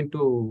were taken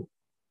to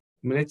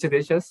miniature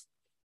deshas,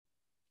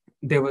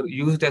 they were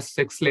used as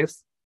sex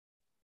slaves,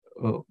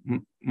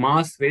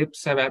 mass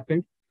rapes have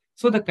happened.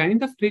 So the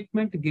kind of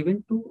treatment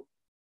given to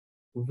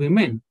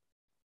women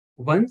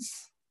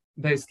once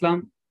the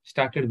Islam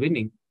started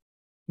winning,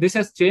 this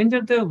has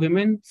changed the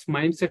women's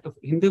mindset of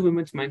Hindu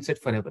women's mindset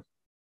forever.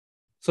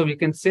 So we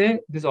can say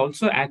this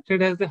also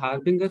acted as the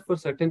harbinger for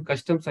certain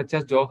customs such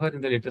as Johar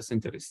in the later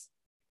centuries.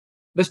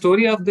 The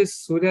story of this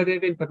Surya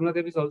Devi and Parimala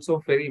Devi is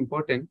also very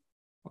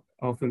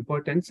of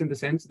importance in the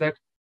sense that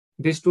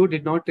these two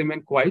did not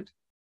remain quiet.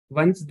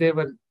 Once they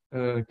were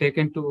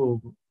taken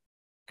to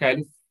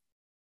Caliph,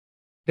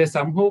 they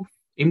somehow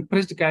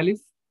impressed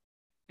Caliph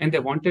and they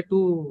wanted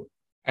to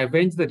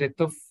avenge the death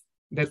of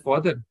their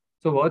father.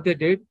 So what they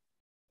did,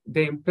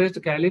 they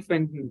impressed Caliph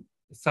and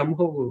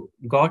somehow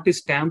got his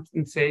stamp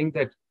in saying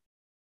that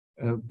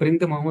bring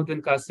the Muhammad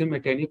bin Qasim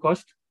at any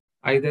cost,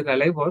 either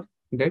alive or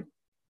dead.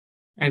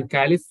 And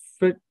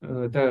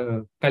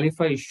the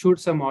Khalifa issued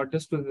some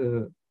orders to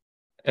the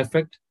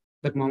effect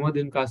that Muhammad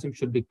bin Qasim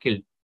should be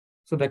killed.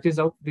 So that is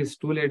how these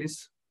two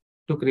ladies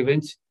took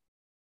revenge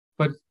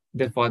for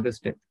their father's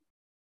death.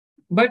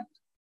 But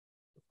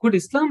could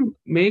Islam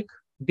make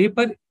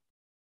deeper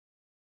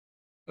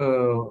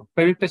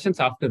penetrations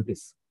after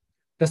this.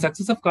 The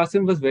success of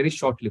Qasim was very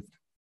short-lived.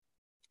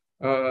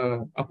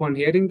 Upon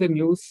hearing the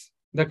news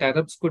that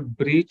Arabs could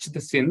breach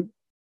the Sindh,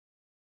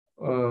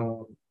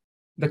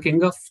 the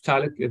king of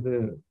Chalukya,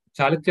 the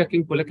Chalukya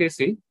king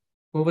Pulakesi,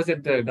 who was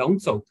at the down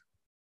south,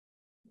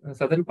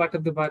 southern part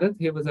of the Bharat,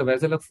 he was a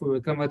vassal of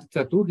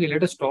Vikramaditya II. He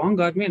led a strong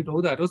army and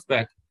drove the Arabs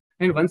back.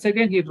 And once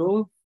again, he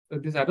drove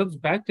these Arabs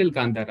back till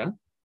Gandhara.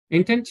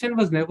 Intention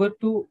was never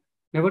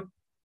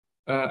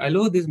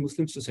allow these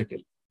Muslims to settle.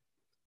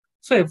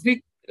 So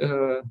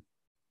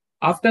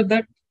after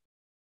that,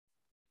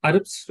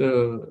 Arabs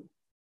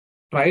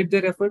tried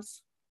their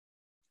efforts.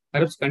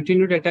 Arabs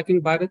continued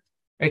attacking Bharat.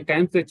 At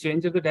times, they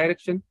changed the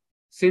direction.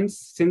 Since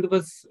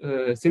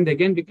Sindh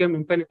again became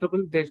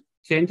impenetrable, they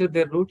changed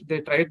their route.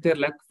 They tried their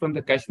luck from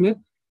the Kashmir.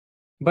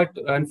 But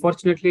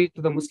unfortunately,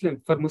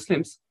 for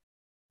Muslims,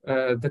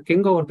 the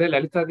king over there,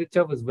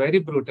 Lalitaditya, was very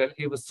brutal.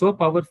 He was so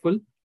powerful.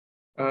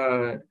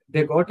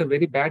 They got a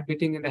very bad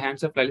beating in the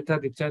hands of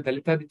Lalitaditya.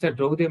 Lalitaditya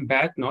drove them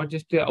back, not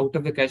just out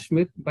of the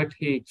Kashmir, but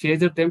he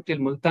chased them till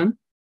Multan.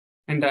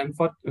 And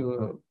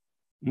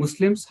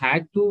Muslims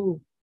had to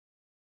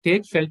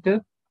take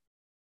shelter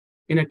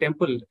in a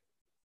temple.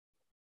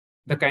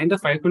 The kind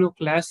of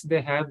iconoclasts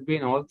they have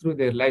been all through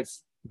their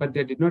lives, but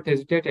they did not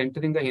hesitate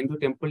entering a Hindu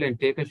temple and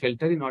take a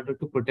shelter in order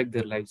to protect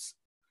their lives.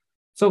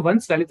 So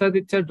once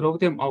Lalitaditya drove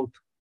them out,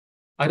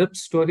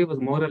 Arab's story was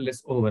more or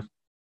less over.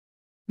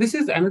 This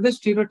is another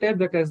stereotype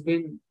that has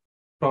been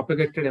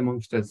propagated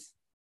amongst us.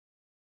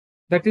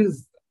 That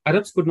is,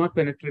 Arabs could not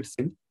penetrate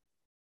Sindh.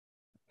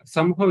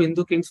 Somehow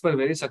Hindu kings were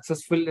very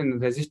successful in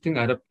resisting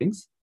Arab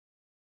kings.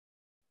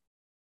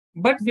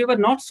 But we were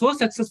not so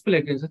successful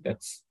against the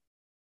Turks.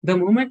 The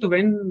moment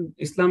when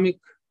Islamic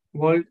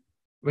world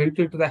went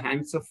into the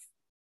hands of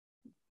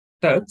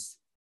Turks,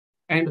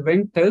 and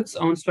when Turks'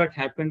 onslaught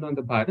happened on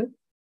the Bharat,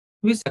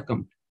 we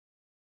succumbed.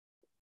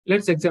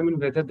 Let's examine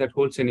whether that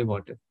holds any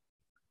water.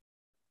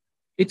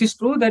 It is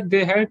true that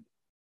they had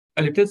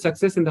a little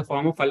success in the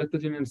form of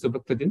Alauddin and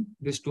Subaktuddin.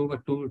 These two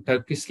were two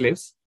Turkish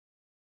slaves,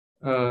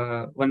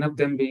 one of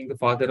them being the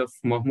father of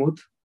Mahmud,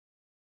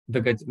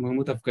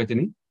 Mahmud of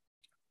Ghazni.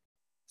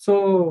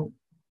 So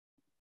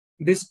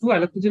these two,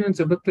 Alauddin and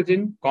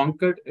Subaktuddin,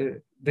 conquered.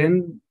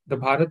 Then the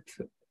Bharat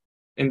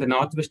in the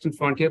northwestern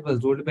frontier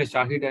was ruled by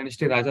Shahi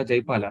dynasty Raja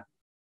Jaipala.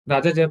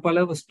 Raja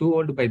Jaipala was too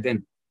old by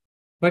then.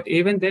 But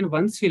even then,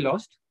 once he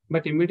lost,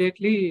 but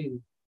immediately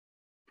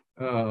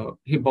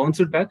he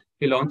bounced back.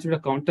 He launched a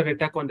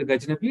counter-attack on the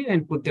Ghaznavi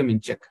and put them in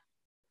check.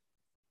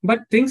 But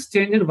things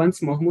changed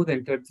once Mahmud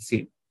entered the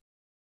scene.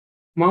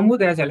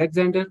 Mahmud, as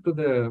Alexander to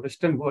the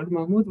Western world,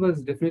 Mahmud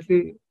was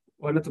definitely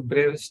one of the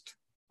bravest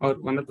or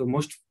one of the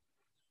most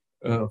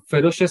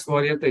ferocious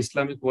warriors the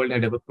Islamic world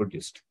had ever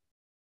produced.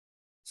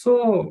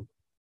 So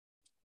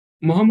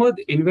Muhammad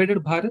invaded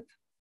Bharat,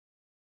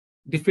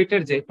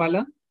 defeated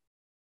Jaipala,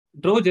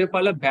 drove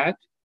Jaipala back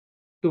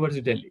towards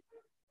Delhi.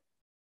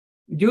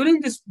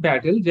 During this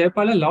battle,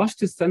 Jaipala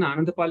lost his son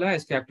Anandapala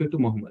as captive to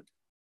Muhammad.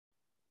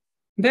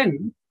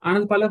 Then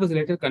Anandapala was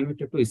later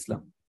converted to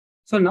Islam.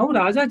 So now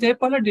Raja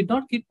Jaipala did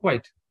not keep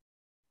quiet.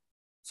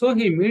 So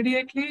he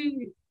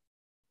immediately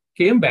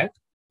came back,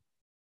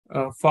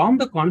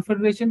 formed a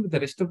confederation with the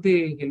rest of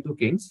the Hindu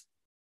kings.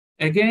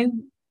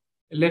 Again,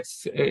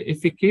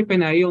 if we keep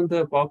an eye on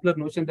the popular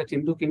notion that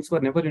Hindu kings were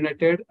never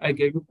united, I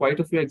gave you quite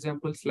a few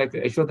examples like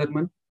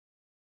Yashodharman.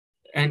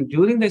 And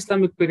during the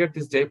Islamic period,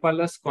 this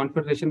Jaipala's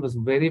confederation was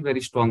very, very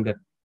stronger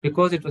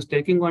because it was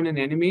taking on an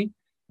enemy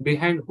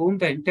behind whom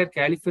the entire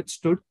caliphate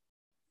stood.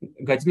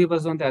 Ghazni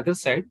was on the other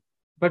side,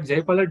 but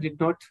Jaipala did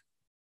not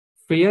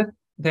fear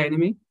the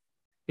enemy.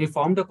 He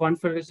formed a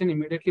confederation,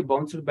 immediately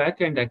bounced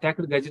back and attacked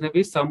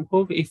Ghaznavi.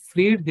 Somehow he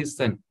freed his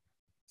son.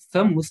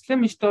 Some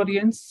Muslim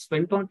historians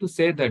went on to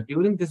say that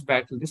during this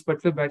battle, this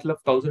particular battle of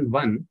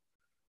 1001,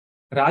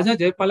 Raja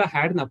Jaipala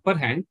had an upper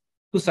hand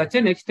to such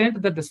an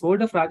extent that the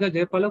sword of Raja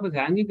Jaipala was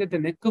hanging at the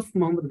neck of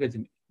Mahmud of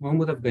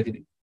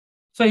Ghazni.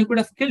 So he could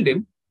have killed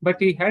him, but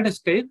he had a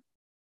stake,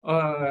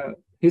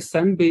 his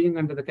son being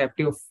under the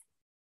captive of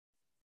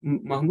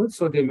Mahmud.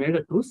 So they made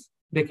a truce.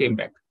 They came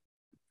back.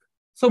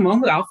 So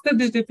Mahmud, after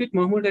this defeat,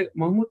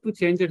 Mahmud too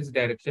changed his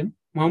direction.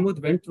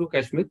 Mahmud went through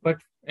Kashmir, but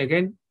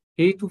again,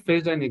 he too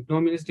faced an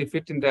ignominious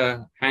defeat in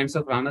the hands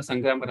of Rana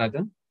Sangrama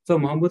Raja. So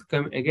Mahmud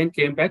again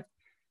came back.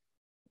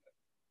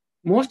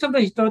 Most of the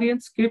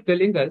historians keep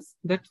telling us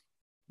that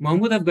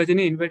Mahmud of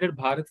Ghazni invaded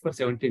Bharat for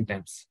 17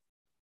 times.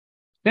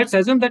 Let's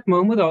assume that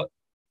Mahmud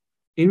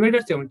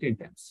invaded 17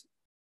 times,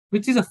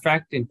 which is a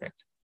fact, in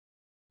fact.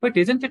 But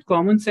isn't it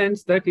common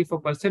sense that if a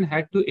person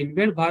had to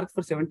invade Bharat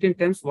for 17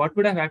 times, what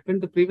would have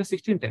happened the previous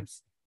 16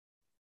 times?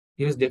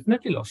 He was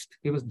definitely lost.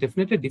 He was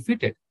definitely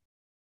defeated.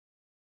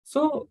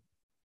 So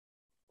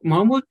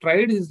Mahmud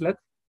tried his luck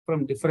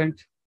from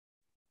different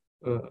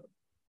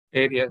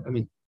areas,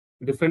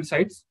 different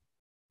sides.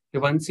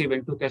 Once he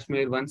went to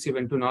Kashmir, once he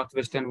went to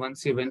Northwestern,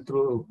 once he went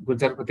through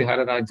Gujar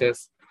Pratihara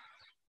Rajas.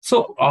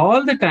 So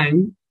all the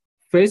time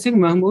facing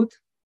Mahmud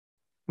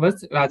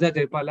was Raja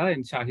Jaipala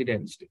and Shahi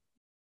dynasty.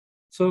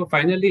 So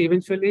finally,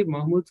 eventually,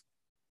 Mahmud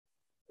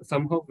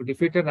somehow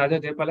defeated Raja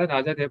Jayapala.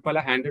 Raja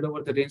Jayapala handed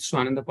over the reins to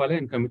Anandapala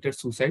and committed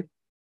suicide.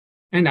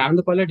 And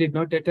Anandapala did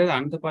not deter.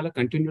 Anandapala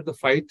continued the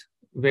fight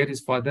where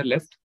his father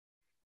left.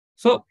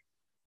 So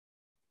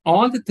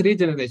all the three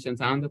generations,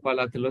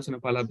 Anandapala,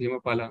 Tilosanapala,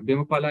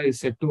 Bhimapala is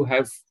said to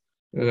have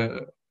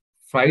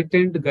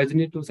frightened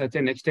Ghazni to such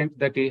an extent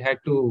that he had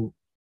to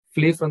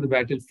flee from the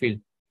battlefield.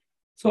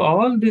 So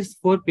all these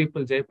four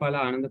people,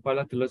 Jayapala,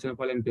 Anandapala,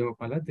 Tilosanapala, and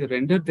Bhimapala, they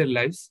rendered their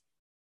lives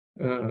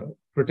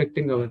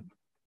protecting our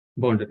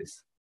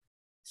boundaries.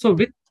 So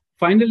with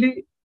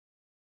finally,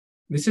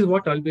 this is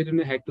what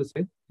Albiruni had to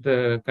say.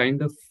 The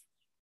kind of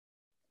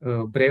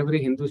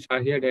bravery Hindu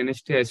Shahiya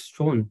dynasty has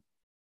shown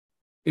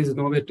is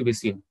nowhere to be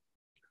seen.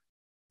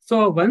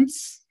 So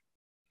once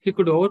he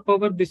could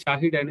overpower the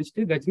Shahi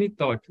dynasty, Ghazni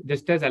thought,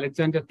 just as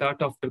Alexander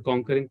thought after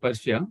conquering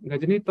Persia,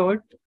 Ghazni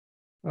thought,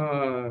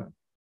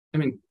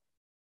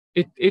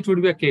 it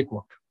would be a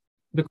cakewalk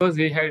because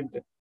he had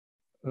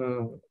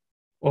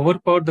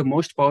overpowered the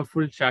most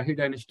powerful Shahi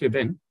dynasty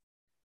then.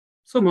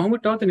 So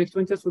Muhammad thought the next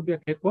ventures would be a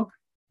cakewalk,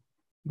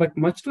 but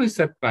much to his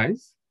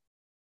surprise,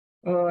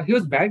 he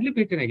was badly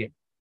beaten again.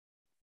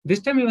 This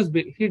time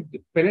he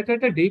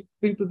penetrated deep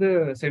into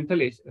the central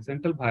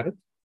Bharat.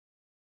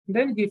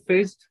 Then he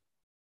faced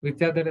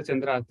Vidyadhara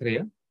Chandra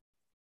Atreya.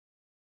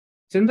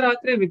 Chandra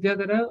Atreya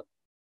Vidyadhara,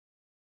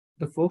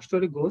 the folk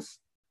story goes,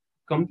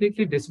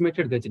 completely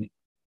decimated Ghazni.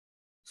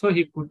 So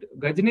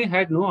Ghazni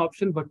had no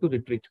option but to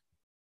retreat.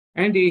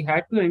 And he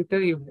had to enter,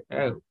 he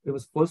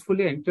was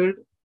forcefully entered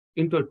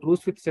into a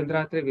truce with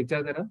Chandra Atreya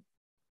Vidyadhara,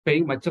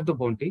 paying much of the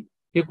bounty.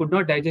 He could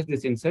not digest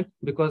this insult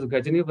because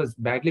Ghazni was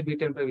badly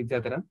beaten by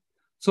Vidyadhara.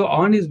 So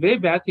on his way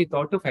back, he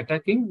thought of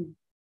attacking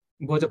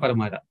Bhoja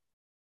Paramara.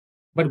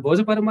 But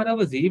Bhoja Paramara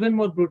was even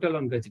more brutal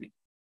on Ghazni.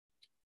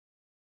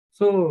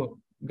 So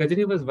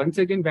Ghazni was once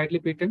again badly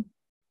beaten.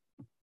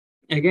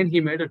 Again,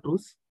 he made a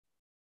truce.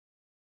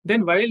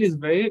 Then while his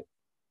way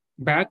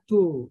back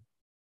to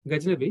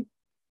Ghaznavi,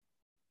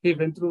 he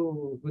went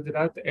through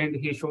Gujarat and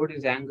he showed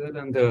his anger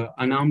on the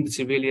unarmed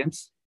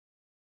civilians.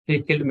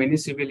 He killed many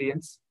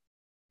civilians.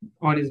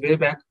 On his way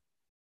back,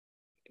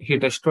 he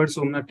destroyed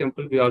Somnath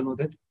temple. We all know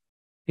that.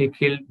 He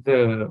killed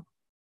the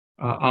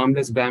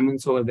armless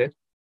Brahmins over there.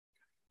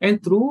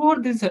 And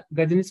throughout this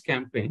Ghazni's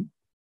campaign,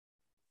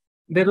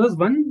 there was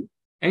one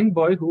young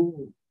boy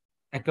who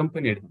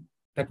accompanied him.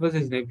 That was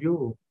his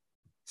nephew,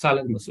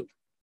 Salar Masud.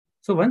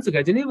 So once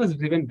Ghazni was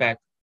driven back,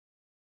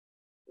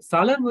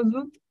 Salar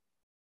Masud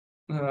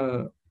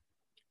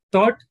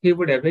thought he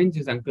would avenge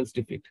his uncle's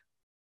defeat.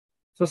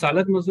 So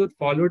Salar Masud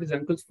followed his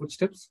uncle's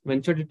footsteps,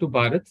 ventured into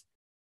Bharat,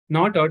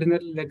 not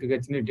ordinarily like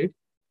Ghazni did,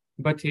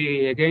 but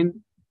he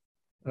again,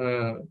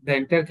 the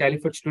entire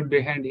caliphate stood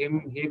behind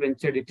him. He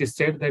ventured, it is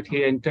said that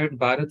he entered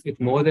Bharat with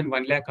more than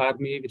 1 lakh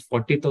army, with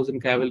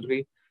 40,000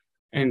 cavalry,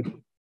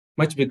 and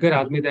much bigger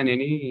army than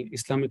any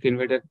Islamic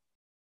invader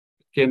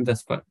came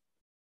thus far.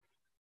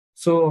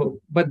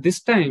 So, but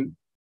this time,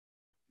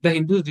 the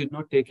Hindus did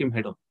not take him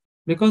head on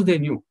because they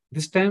knew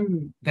this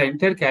time the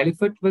entire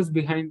caliphate was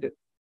behind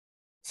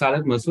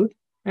Salar Masud,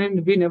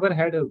 and we never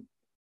had a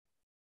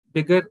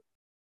bigger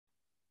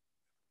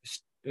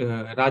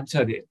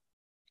Rajya there.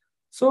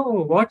 So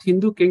what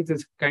Hindu kings,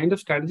 this kind of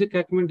strategic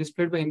acumen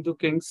displayed by Hindu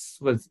kings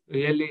was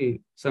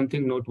really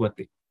something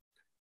noteworthy.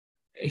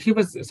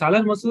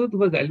 Salar Masud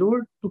was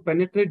allowed to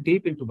penetrate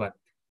deep into Bharat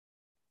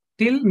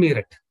till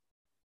Meerut.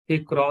 He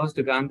crossed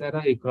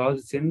Gandhara, he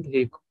crossed Sindh,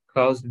 he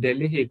crossed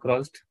Delhi, he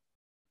crossed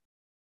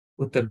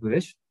Uttar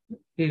Pradesh.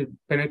 He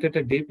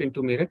penetrated deep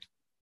into Meerut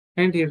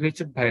and he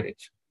reached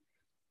Bhairaj.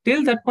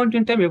 Till that point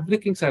in time, every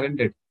king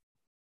surrendered.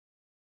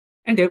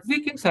 And every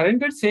king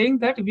surrendered saying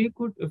that we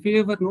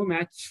were no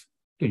match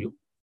to you.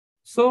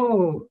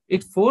 So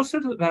it forced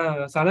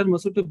Salar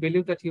Masud to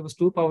believe that he was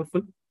too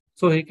powerful,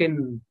 so he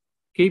can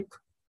keep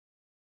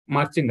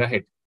marching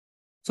ahead.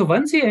 So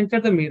once he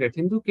entered the Meerut,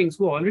 Hindu kings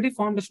who already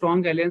formed a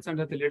strong alliance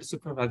under the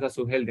leadership of Raja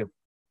Suheldev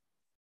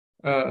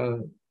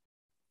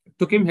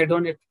took him head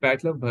on at the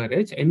Battle of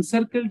Bhairaj,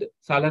 encircled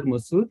Salar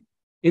Masud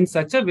in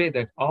such a way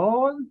that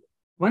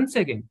once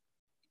again,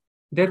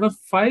 there were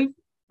 5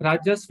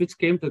 Rajas which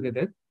came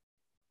together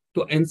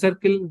to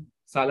encircle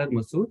Salar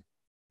Masud,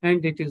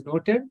 and it is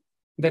noted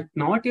that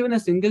not even a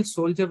single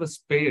soldier was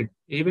spared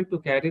even to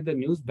carry the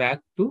news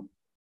back to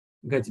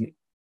Ghazni.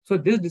 So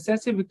this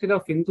decisive victory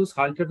of Hindus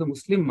halted the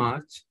Muslim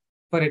march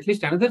for at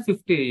least another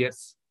 50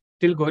 years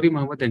till Ghori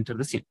Muhammad entered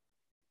the scene.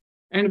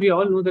 And we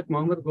all know that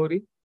Muhammad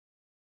Ghori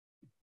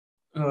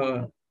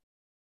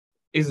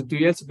is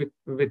duels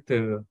with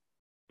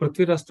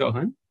Prithviraj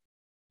Chauhan.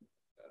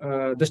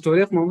 The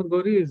story of Muhammad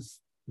Ghori is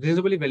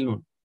reasonably well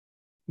known.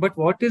 But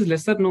what is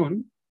lesser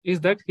known is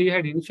that he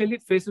had initially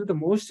faced the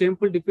most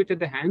shameful defeat at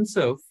the hands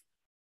of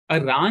a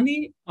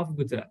Rani of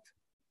Gujarat.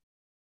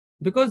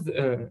 Because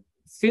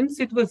since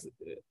it was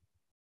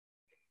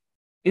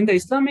in the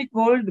Islamic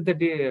world,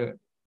 the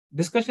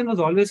discussion was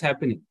always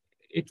happening.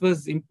 It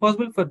was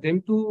impossible for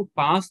them to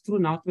pass through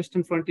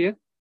northwestern frontier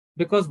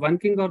because one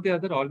king or the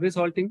other always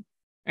halting.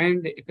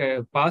 And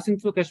passing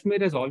through Kashmir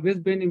has always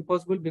been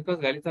impossible because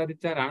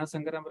Lalitaditya, Rana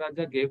Sangaram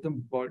Raja gave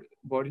them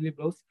bodily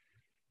blows.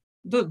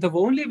 The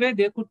only way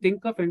they could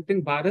think of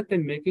entering Bharat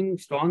and making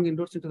strong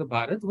inroads into the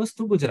Bharat was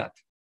through Gujarat.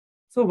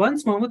 So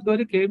once Muhammad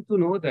Ghori came to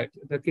know that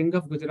the king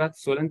of Gujarat,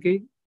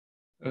 Solanki,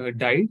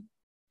 died,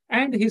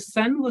 and his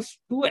son was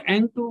too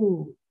young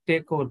to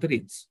take over the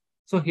reins.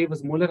 So he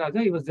was Mula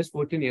Raja, he was just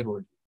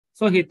 14-year-old.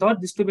 So he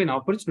thought this to be an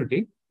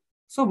opportunity.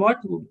 So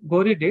what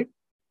Ghori did,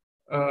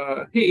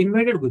 he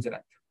invaded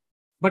Gujarat.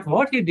 But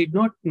what he did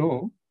not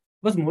know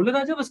was Mula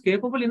Raja was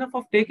capable enough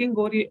of taking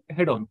Ghori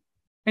head on.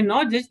 And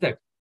not just that,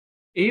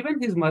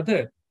 even his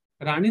mother,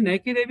 Rani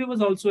Naiki Devi,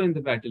 was also in the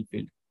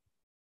battlefield.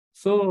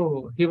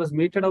 So he was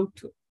meted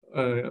out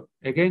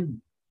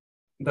again,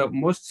 the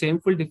most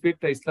shameful defeat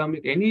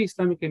any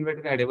Islamic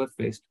invader had ever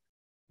faced.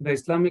 The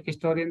Islamic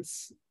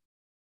historians,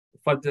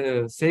 for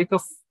the sake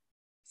of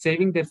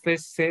saving their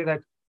face, say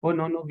that, oh,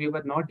 no, we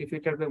were not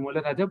defeated by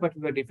Mullah Raja, but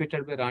we were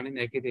defeated by Rani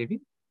Naiki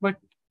Devi. But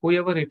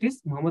whoever it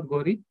is, Muhammad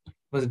Ghori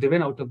was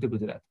driven out of the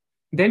Gujarat.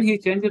 Then he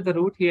changed the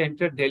route. He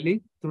entered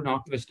Delhi through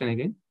northwestern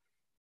again.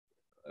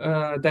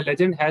 The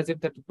legend has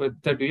it that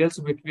the duels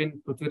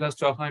between Prithviraj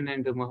Chauhan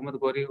and Muhammad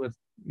Ghori were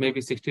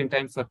maybe 16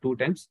 times or 2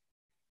 times.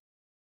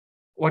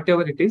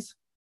 Whatever it is,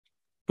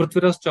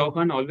 Prithviraj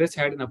Chauhan always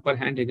had an upper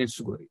hand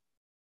against Ghori.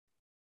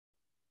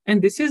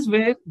 And this is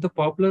where the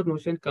popular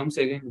notion comes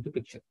again into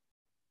picture.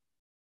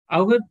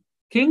 Our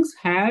kings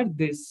had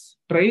this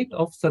trait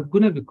of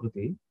Sadguna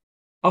Vikruti,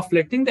 of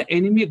letting the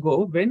enemy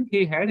go when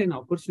he had an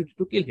opportunity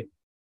to kill him.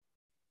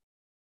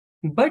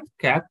 But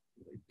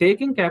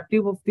taking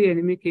captive of the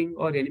enemy king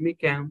or enemy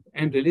camp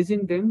and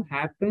releasing them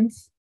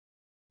happens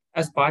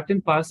as part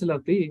and parcel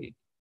of the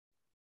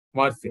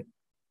warfare.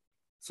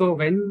 So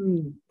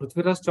when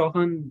Prithviraj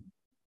Chauhan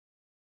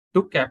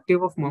took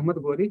captive of Muhammad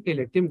Ghori, he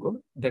let him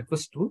go. That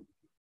was true.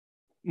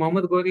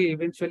 Muhammad Ghori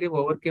eventually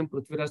overcame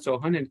Prithviraj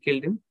Chauhan and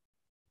killed him.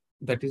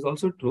 That is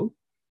also true.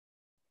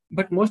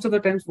 But most of the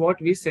times what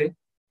we say,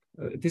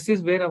 this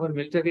is where our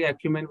military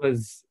acumen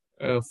was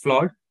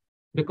flawed,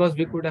 because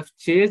we could have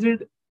chased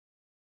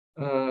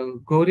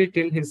Ghori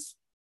till his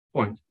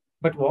point.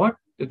 But what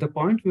the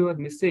point we were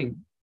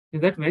missing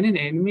is that when an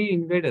enemy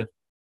invader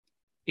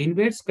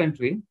invades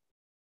country,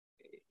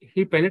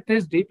 he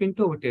penetrates deep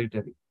into our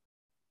territory.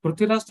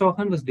 Prithviraj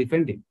Chauhan was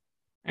defending,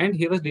 and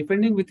he was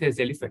defending with his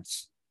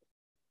elephants.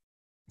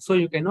 So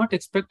you cannot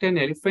expect an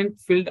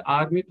elephant-filled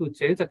army to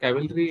chase a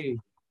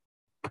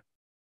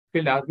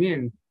cavalry-filled army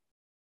and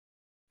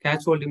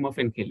catch hold him off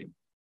and kill him.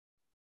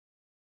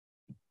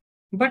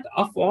 But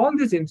of all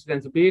these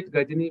incidents, be it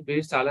Ghajini, be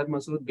it Salar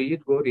Masood, be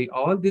it Ghori,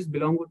 all these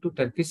belong to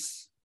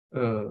Turkish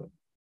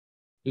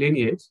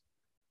lineage.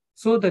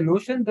 So the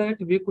notion that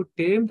we could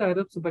tame the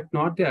Arabs but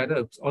not the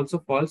Arabs also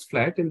falls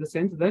flat, in the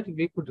sense that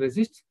we could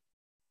resist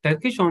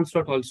Turkish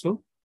onslaught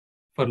also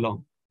for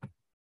long.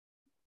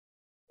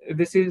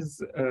 This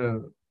is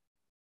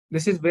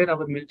where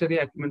our military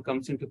acumen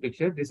comes into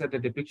picture. These are the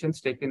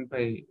depictions taken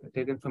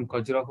from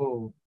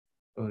Khajuraho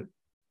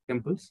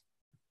temples.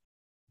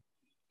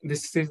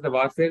 This is the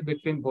warfare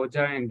between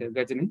Bhoja and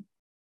Ghajini.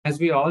 As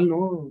we all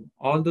know,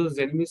 all those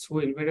enemies who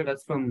invaded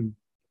us from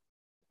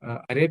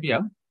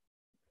Arabia,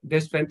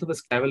 their strength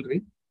was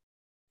cavalry.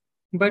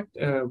 But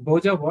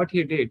Bhoja, what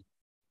he did,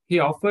 he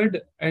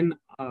offered an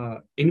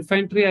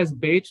infantry as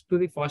bait to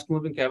the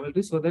fast-moving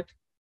cavalry, so that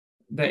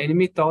the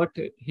enemy thought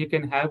he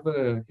can have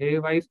a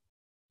haywire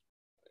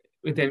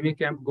with the enemy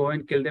camp, go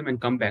and kill them and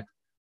come back.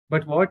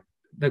 But what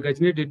the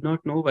Ghajini did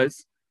not know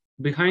was,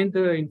 behind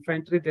the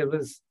infantry there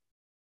was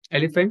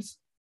elephants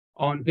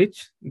on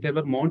which there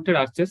were mounted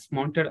archers.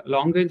 Mounted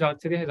long-range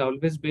archery has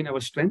always been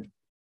our strength.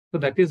 So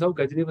that is how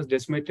Ghajini was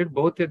decimated,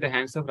 both at the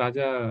hands of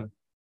Raja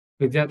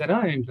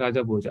Vidyadhara and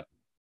Raja Bhoja.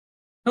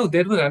 Now,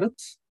 there were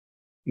Arabs,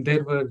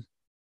 there were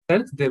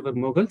Turks, there were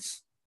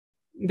Mughals,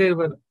 there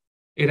were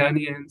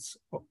Iranians.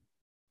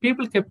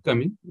 People kept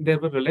coming. There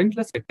were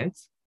relentless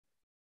attacks.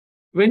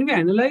 When we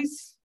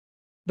analyze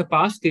the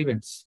past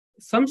events,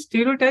 some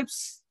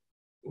stereotypes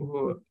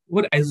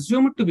were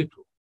assumed to be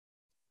true.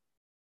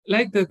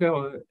 Like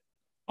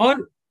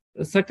or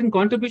certain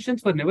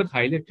contributions were never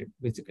highlighted,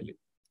 basically.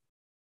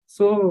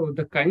 So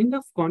the kind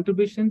of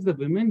contributions the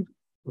women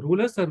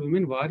rulers or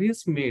women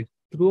warriors made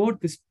throughout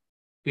this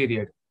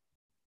period.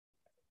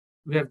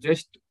 We have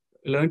just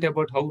learned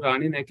about how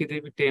Rani Naiki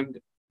Devi tamed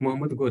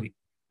Muhammad Ghori.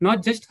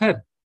 Not just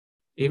her.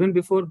 Even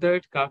before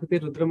that, Kakati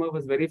Rudrama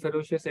was very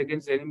ferocious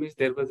against enemies.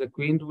 There was a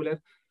queen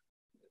ruler.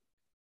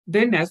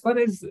 Then, as far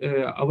as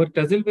our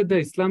tussle with the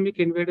Islamic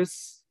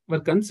invaders were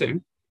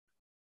concerned,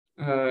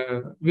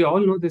 we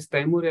all know this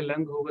Taimur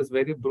Elang, who was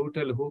very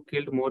brutal, who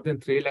killed more than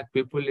 3 lakh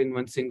people in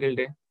one single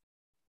day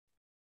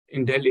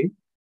in Delhi.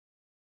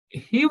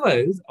 He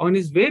was, on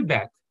his way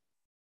back,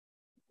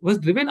 was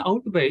driven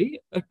out by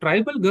a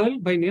tribal girl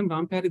by name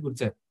Rampari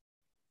Gurjar.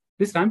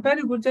 This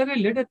Rampari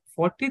Gurjar led at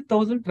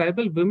 40,000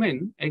 tribal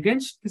women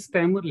against this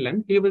Taimur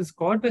Elang. He was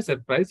caught by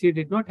surprise. He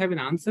did not have an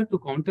answer to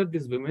counter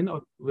this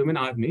women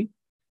army.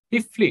 He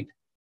fled.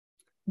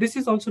 This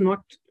is also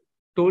not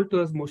told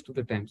to us most of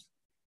the times.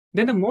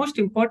 Then the most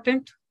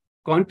important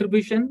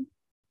contribution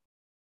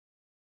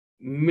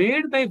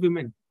made by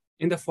women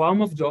in the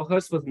form of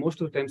Johars was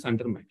most of the times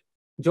undermined.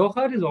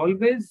 Johar is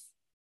always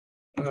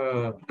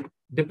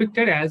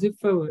depicted as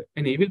if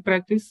an evil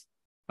practice,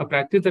 a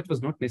practice that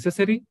was not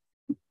necessary.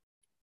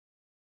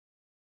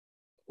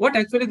 What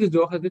actually this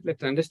Johar is,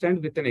 let's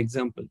understand with an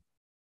example.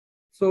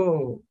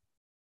 So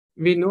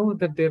we know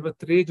that there were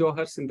 3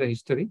 Johars in the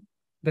history.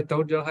 The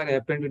third Johar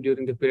happened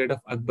during the period of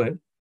Akbar.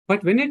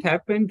 But when it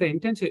happened, the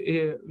intention,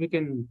 we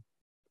can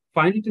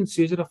find it in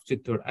seizure of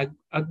Chittor.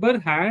 Akbar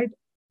had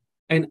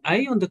an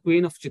eye on the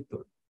Queen of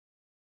Chittor.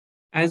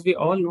 As we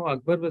all know,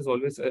 Akbar was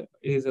always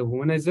is a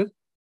womanizer.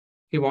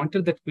 He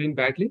wanted that queen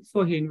badly,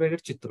 so he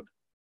invaded Chittor.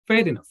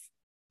 Fair enough.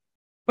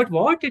 But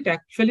what it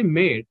actually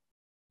made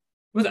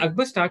was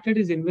Akbar started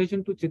his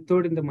invasion to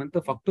Chittor in the month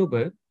of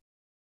October.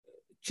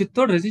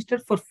 Chittor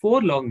resisted for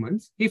 4 long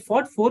months. He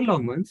fought 4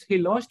 long months. He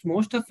lost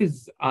most of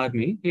his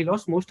army. He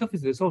lost most of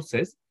his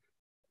resources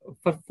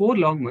for 4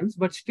 long months.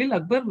 But still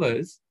Akbar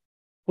was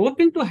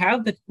hoping to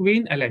have that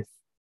queen alive.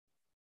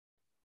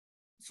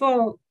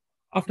 So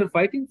after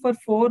fighting for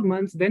 4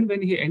 months, then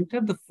when he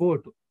entered the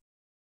fort,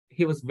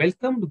 he was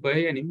welcomed by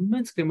an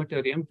immense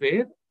crematorium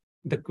where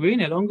the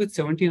queen, along with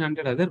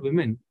 1,700 other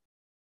women,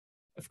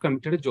 have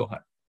committed a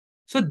Johar.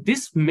 So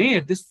this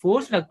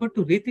forced Akbar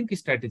to rethink his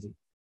strategy.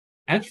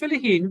 Actually,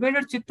 he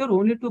invaded Chittor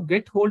only to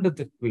get hold of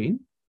the queen.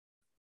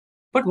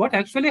 But what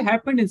actually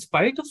happened, in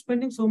spite of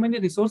spending so many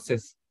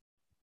resources,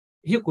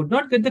 he could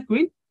not get the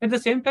queen. At the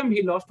same time,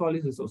 he lost all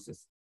his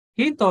resources.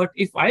 He thought,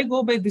 if I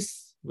go by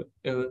this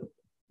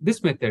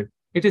method,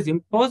 it is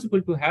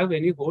impossible to have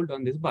any hold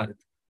on this Bharat.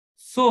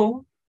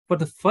 So, for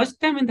the first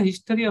time in the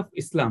history of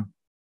Islam,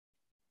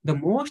 the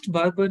most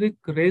barbaric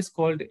race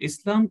called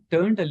Islam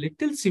turned a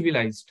little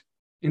civilized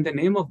in the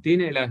name of Deen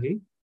Ilahi,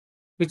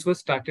 which was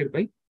started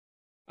by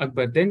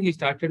Akbar. Then he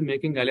started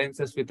making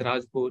alliances with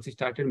Rajputs. He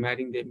started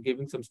marrying them,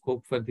 giving some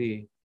scope for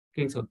the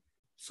kings.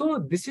 So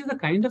this is the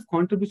kind of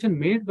contribution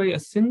made by a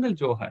single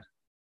Johar.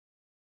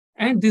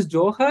 And these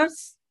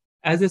Johars,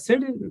 as I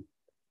said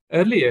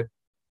earlier,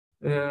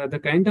 the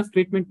kind of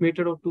treatment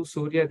meted out to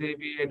Surya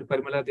Devi and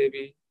Parmala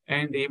Devi,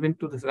 and even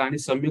to the Rani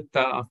Samyukta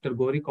after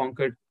Gori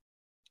conquered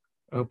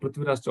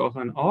Prithviraj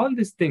Chauhan, all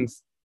these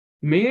things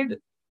made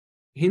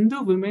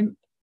Hindu women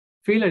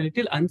feel a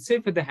little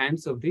unsafe at the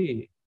hands of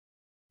the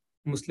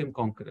Muslim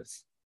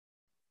conquerors.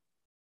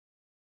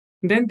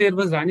 Then there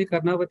was Rani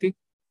Karnavati.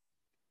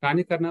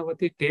 Rani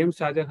Karnavati tamed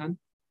Shah Jahan.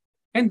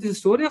 And the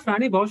story of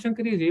Rani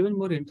Bhaushankari is even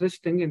more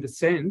interesting in the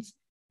sense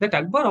that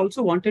Akbar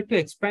also wanted to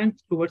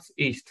expand towards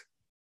east.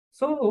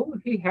 So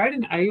he had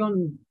an eye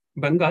on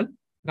Bengal.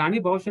 Rani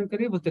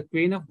Bhaushankari was the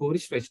queen of Gori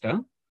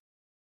Shrestha.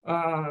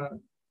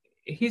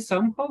 He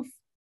somehow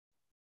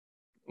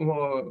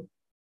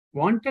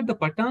wanted the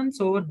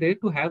Pathans over there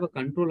to have a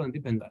control on the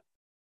Bengal.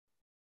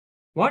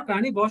 What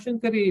Rani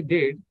Bhaushankari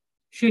did,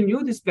 she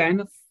knew this plan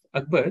of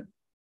Akbar,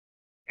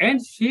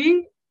 and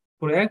she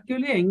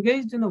proactively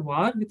engaged in a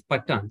war with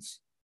Pathans.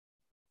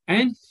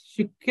 And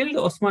she killed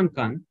Osman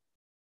Khan,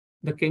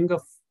 the king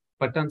of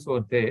Pathans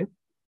over there.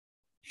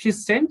 She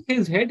sent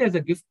his head as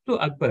a gift to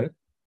Akbar,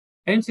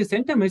 and she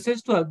sent a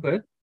message to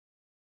Akbar,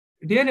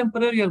 "Dear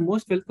Emperor, you are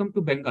most welcome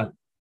to Bengal.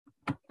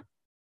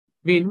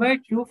 We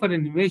invite you for an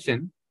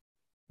invasion,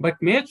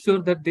 but make sure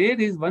that there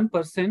is one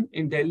person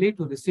in Delhi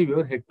to receive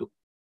your head too."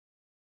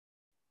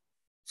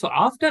 So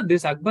after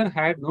this, Akbar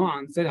had no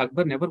answer.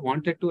 Akbar never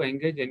wanted to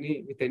engage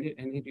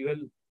any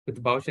duel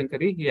with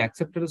Bhaushankari. He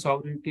accepted the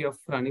sovereignty of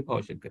Rani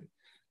Bhaushankari.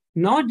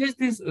 Not just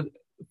these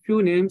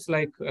few names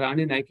like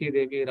Rani Naiki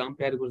Devi,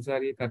 Rampyar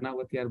Gurzari,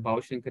 Karnavati or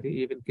Bhaushankari,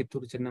 even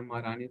Kittur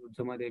Chennamma, Rani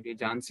Rudrama Devi,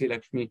 Jhansi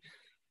Lakshmi,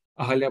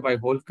 Ahalyabai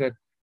Holkar.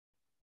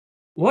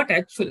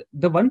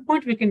 The one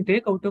point we can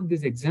take out of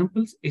these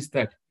examples is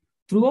that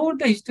throughout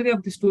the history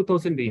of these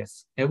 2000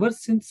 years, ever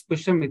since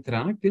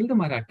Pushyamitra till the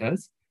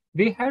Marathas,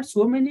 we had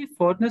so many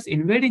foreigners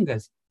invading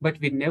us, but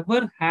we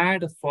never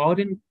had a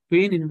foreign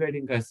queen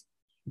invading us,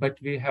 but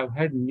we have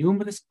had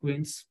numerous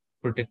queens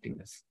protecting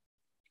us.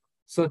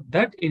 So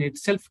that in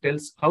itself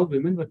tells how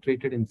women were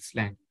treated in this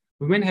land.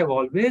 Women have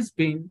always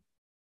been,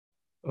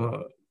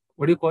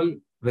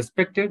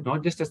 respected,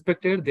 not just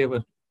respected, they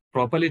were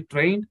properly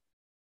trained.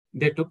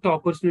 They took the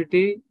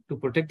opportunity to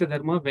protect the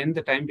Dharma when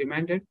the time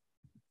demanded.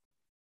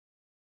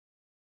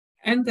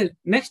 And the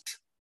next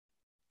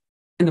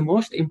and the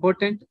most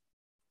important,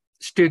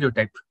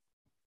 stereotype.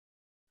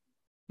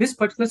 This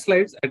particular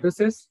slide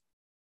addresses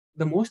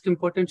the most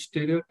important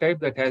stereotype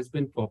that has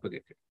been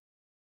propagated.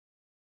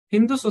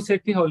 Hindu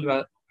society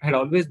had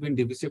always been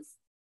divisive.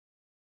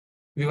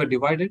 We were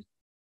divided.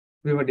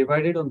 We were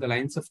divided on the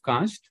lines of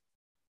caste.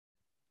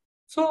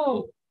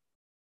 So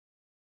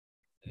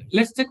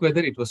let's check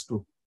whether it was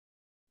true.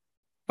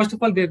 First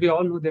of all, we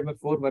all know there were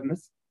 4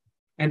 varnas.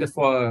 And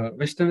the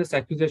Westerners'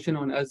 accusation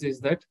on us is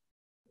that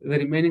the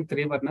remaining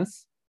 3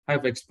 varnas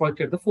have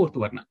exploited the 4th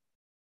varna.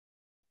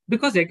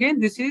 Because again,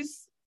 this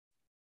is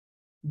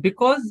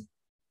because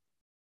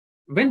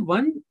when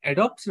one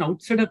adopts an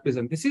outsider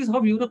prism, this is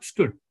how Europe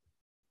stood.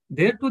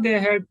 There too, they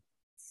had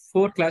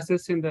four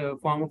classes in the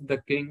form of the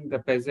king, the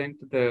peasant,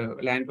 the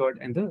landlord,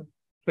 and the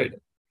trader.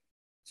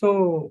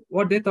 So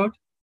what they thought,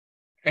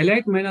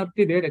 elite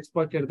minority there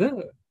exploited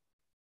the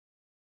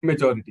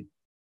majority.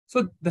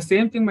 So the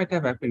same thing might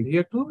have happened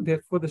here too.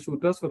 Therefore, the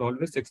Shudras were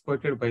always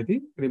exploited by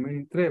the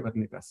remaining three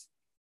Varnikas.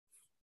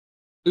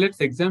 Let's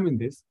examine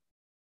this.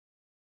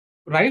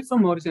 Right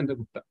from Maurya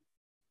Chandragupta,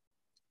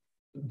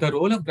 the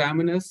role of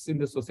Brahmanas in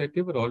the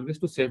society were always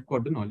to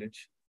safeguard the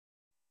knowledge.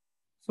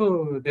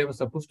 So they were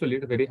supposed to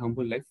lead a very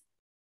humble life.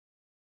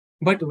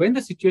 But when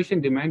the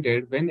situation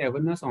demanded, when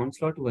Yavanna's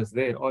onslaught was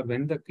there, or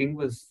when the king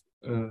was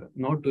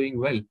not doing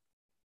well,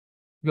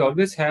 we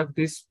always have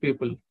these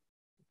people.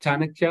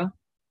 Chanakya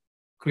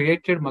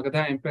created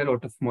Magadha Empire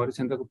out of Maurya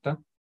Chandragupta.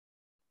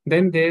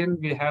 Then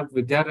we have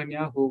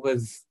Vidyaranya, who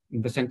was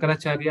the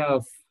Shankaracharya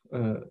of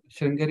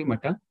Sringeri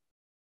Mata.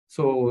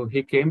 So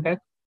he came back.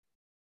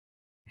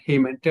 He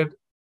mentored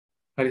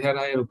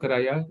Hariharaya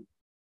Rukaraya.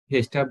 He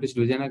established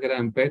Vijayanagara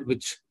Empire,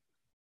 which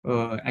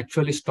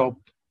actually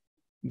stopped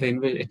the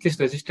invasion, at least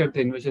resisted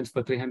the invasions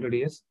for 300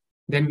 years.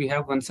 Then we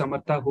have one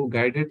Samartha who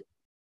guided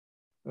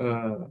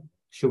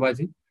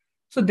Shivaji.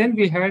 So then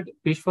we had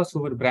Peshwas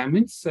who were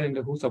Brahmins and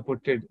who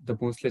supported the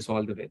Bhonsles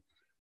all the way.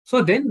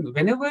 So then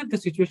whenever the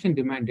situation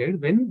demanded,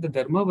 when the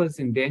Dharma was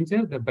in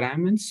danger, the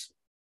Brahmins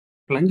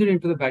plunged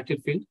into the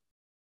battlefield,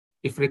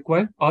 if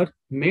required, or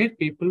made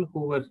people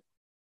who were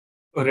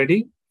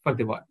ready for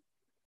the war.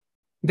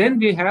 Then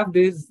we have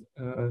these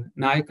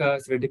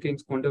Nayakas, Reddy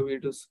Kings,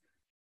 Kondavidus.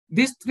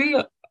 These three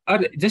are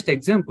just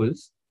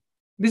examples.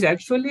 These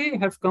actually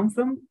have come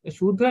from a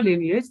Shudra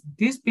lineage.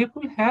 These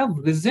people have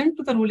risen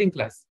to the ruling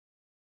class.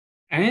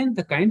 And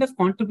the kind of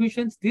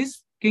contributions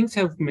these kings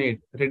have made,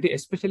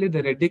 especially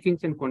the Reddy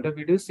Kings and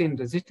Kondavidus, in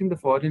resisting the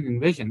foreign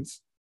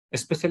invasions,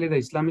 especially the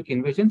Islamic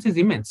invasions, is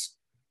immense.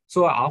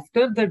 So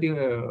after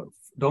the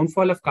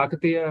downfall of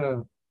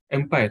Kakatiya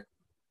Empire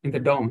in the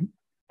dawn,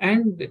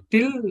 and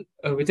till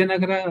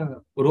Vijayanagara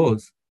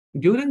rose,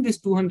 during these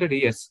 200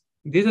 years,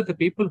 these are the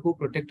people who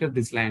protected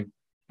this land.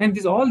 And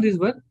all these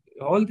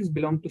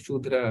belong to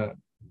Shudra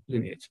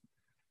lineage.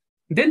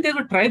 Then there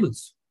were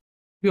tribals.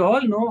 We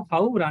all know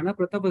how Rana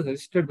Pratap was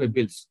resisted by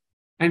Bills.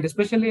 And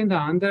especially in the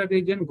Andhra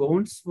region,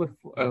 Gonds were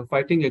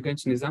fighting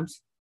against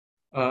Nizams.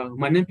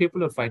 Manan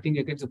people were fighting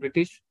against the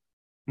British.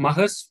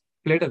 Mahas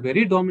played a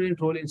very dominant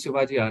role in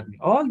Shivaji army.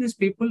 All these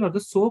people are the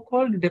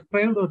so-called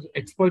deprived or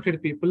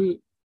exploited people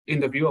in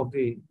the view of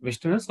the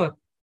Westerners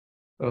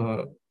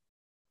or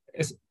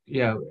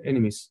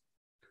enemies.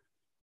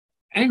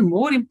 And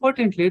more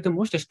importantly, the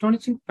most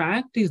astonishing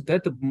fact is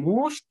that the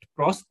most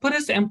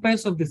prosperous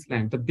empires of this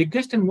land, the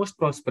biggest and most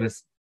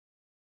prosperous,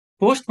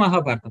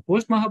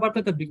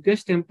 post-Mahabharata, the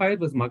biggest empire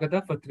was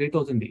Magadha for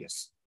 3,000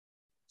 years.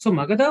 So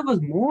Magadha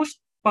was most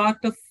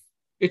part of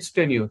its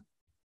tenure,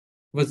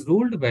 was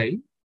ruled by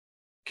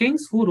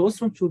kings who rose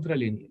from Shudra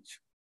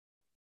lineage,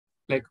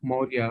 like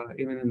Maurya,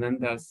 even the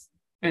Nandas,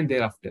 and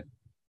thereafter.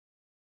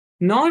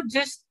 Not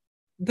just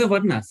the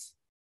Varnas.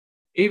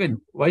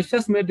 Even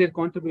Vaishyas made their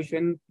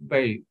contribution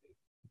by,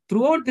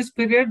 throughout this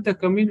period, the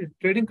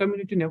trading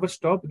community never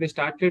stopped. They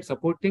started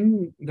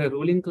supporting the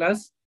ruling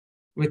class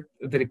with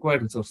the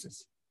required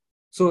resources.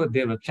 So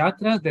there were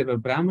Kshatras, there were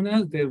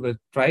Brahmanas, there were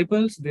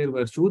tribals, there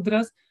were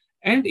Shudras,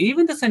 and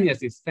even the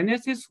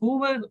sannyasis who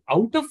were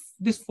out of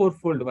this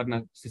fourfold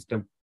Varna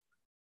system,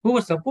 who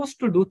were supposed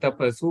to do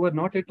tapas, who were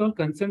not at all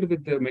concerned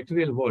with the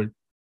material world.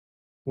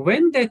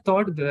 When they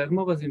thought the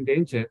Dharma was in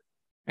danger,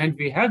 and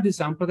we have these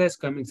sampradayas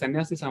coming,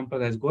 sannyasi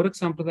sampradayas, Gorak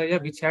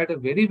Sampradaya, which had a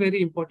very,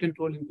 very important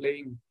role in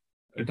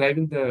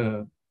driving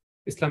the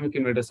Islamic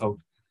invaders out.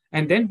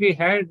 And then we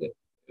had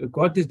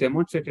got this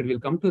demonstrated. We'll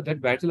come to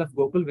that Battle of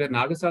Gokul, where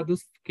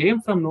Nagasadhus came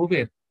from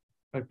nowhere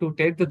to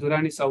take the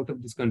Duranis out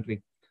of this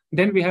country.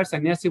 Then we had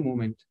sannyasi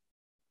movement.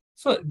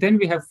 So then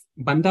we have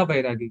Bandha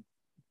Bairagi.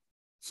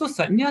 So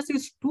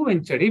sannyasis too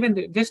ventured.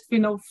 Even just we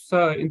now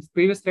saw in the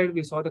previous slide,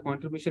 we saw the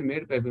contribution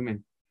made by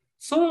women.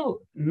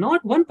 So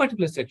not one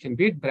particular section,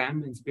 be it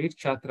Brahmins, be it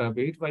Kshatra,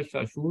 be it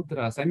Vaishya,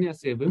 Shudra,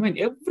 Sannyasi, women,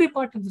 every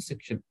part of the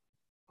section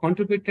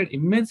contributed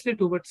immensely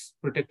towards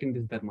protecting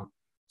this Dharma.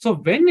 So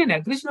when an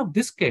aggression of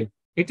this scale,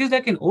 it is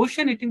like an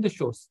ocean hitting the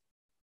shores.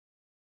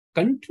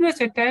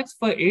 Continuous attacks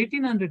for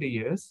 1800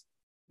 years,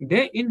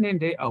 day in and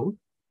day out,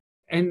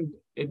 and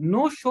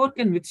no shore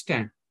can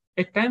withstand.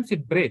 At times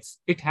it breaks.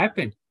 It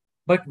happened.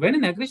 But when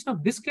an aggression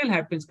of this scale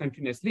happens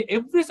continuously,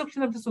 every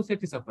section of the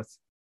society suffers.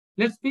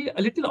 Let's be a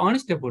little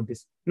honest about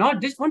this.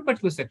 Not just one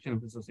particular section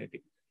of the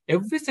society.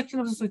 Every section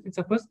of the society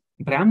suffers.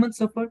 Brahmins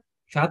suffered,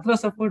 Kshatra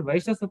suffered,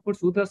 Vaishya suffered,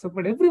 Shudra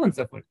suffered, everyone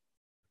suffered.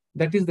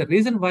 That is the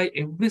reason why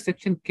every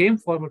section came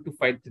forward to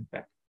fight it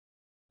back.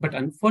 But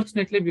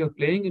unfortunately, we are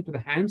playing into the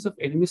hands of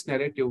enemy's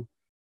narrative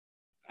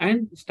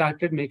and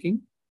started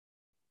making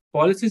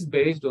policies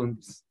based on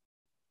this.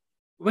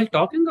 While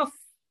talking of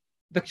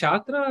the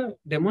Kshatra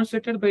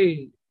demonstrated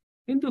by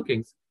Hindu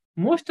kings,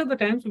 most of the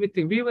times we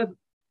think we were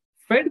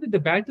fed with the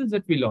battles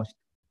that we lost.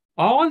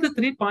 All the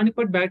three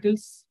Panipat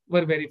battles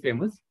were very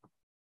famous.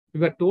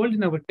 We were told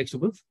in our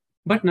textbooks,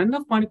 but none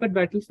of Panipat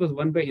battles was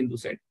won by Hindu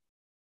side.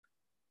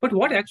 But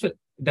what actually,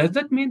 does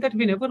that mean that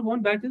we never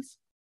won battles?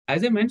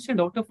 As I mentioned,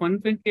 out of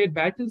 128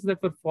 battles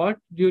that were fought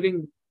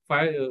during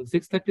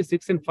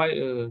 636 and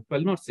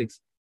 1206,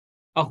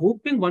 a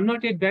whopping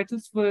 108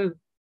 battles were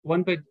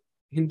won by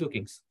Hindu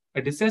kings,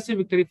 a decisive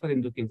victory for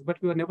Hindu kings,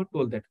 but we were never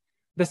told that.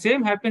 The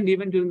same happened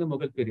even during the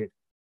Mughal period.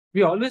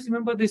 We always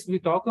remember this, we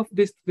talk of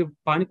this, the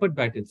Panipat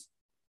battles.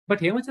 But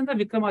Hemachandra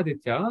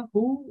Vikramaditya,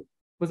 who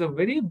was a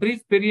very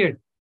brief period,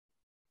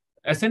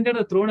 ascended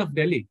the throne of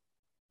Delhi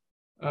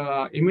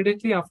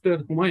immediately after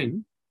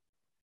Humayun,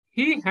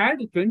 he had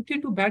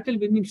 22 battle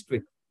winning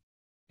streak.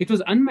 It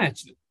was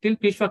unmatched till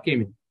Peshwa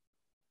came in.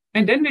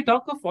 And then we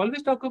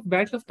always talk of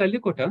Battle of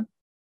Talikota,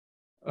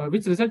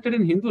 which resulted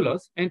in Hindu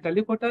loss. And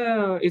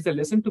Talikota is a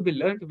lesson to be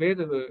learned where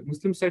the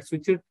Muslims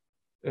switched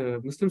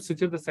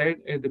the side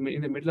in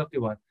the middle of the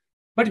war.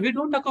 But we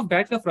don't talk of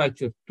Battle of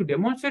Raichur to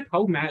demonstrate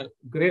how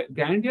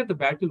grandeur the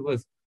battle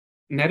was.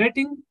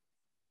 Narrating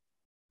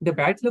the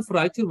Battle of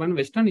Raichur, one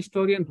Western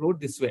historian wrote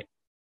this way.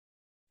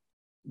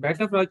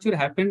 Battle of Raichur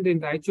happened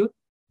in Raichur.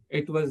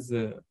 It was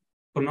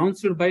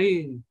pronounced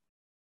by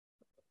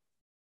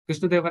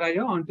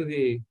Krishnadevaraya onto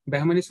the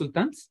Bahmani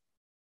Sultans.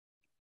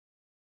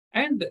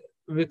 And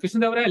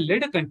Krishnadevaraya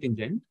led a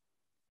contingent.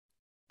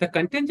 The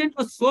contingent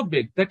was so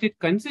big that it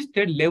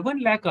consisted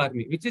 11 lakh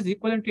army, which is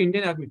equivalent to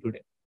Indian army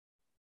today.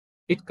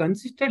 It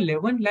consisted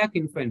 11 lakh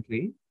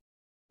infantry,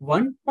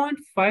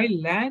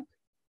 1.5 lakh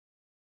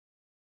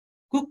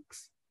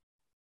cooks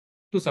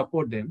to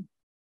support them,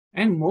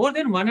 and more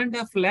than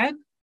 1.5 lakh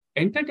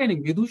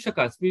entertaining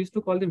Vidushakas. We used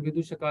to call them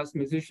Vidushakas,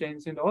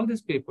 musicians, and all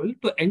these people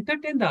to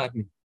entertain the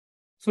army.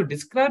 So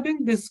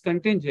describing this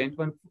contingent,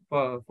 one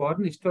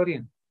foreign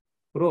historian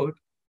wrote,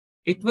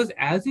 it was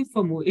as if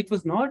it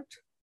was not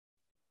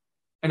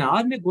an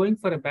army going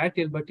for a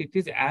battle, but it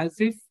is as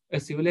if a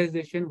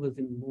civilization was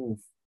in move.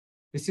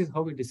 This is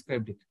how we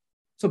described it.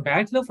 So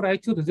Battle of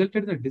Raichur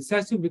resulted in a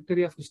decisive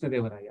victory of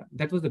Krishnadevaraya.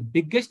 That was the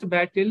biggest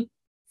battle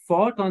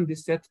fought on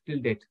this earth till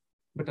date.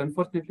 But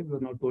unfortunately, we were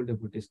not told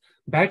about this.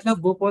 Battle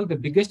of Bhopal, the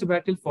biggest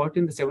battle fought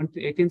in the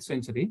 18th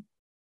century,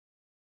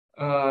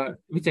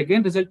 which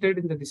again resulted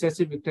in the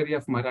decisive victory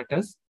of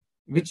Marathas,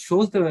 which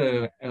shows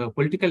the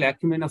political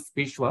acumen of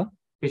Peshwa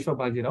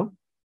Bajirao.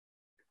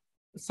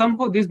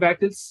 Somehow these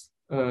battles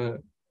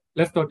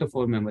left out of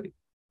our memory.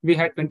 We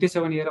had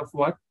 27 years of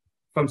war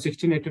from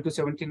 1680 to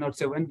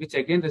 1707, which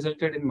again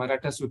resulted in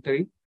Marathas'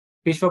 victory.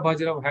 Peshwa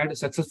Bajirao had a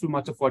successful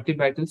march of 40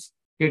 battles.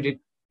 He did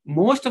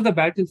most of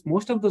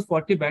those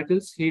 40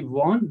 battles, he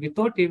won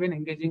without even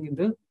engaging in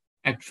the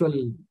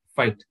actual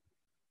fight.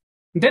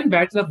 Then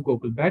Battle of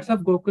Gokul. Battle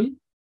of Gokul,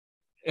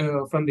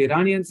 from the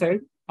Iranian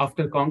side,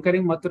 after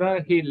conquering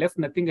Mathura, he left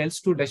nothing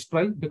else to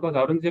destroy because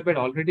Aurangzeb had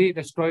already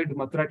destroyed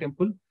Mathura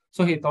temple.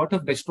 So he thought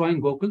of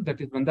destroying Gokul, that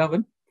is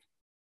Vrindavan.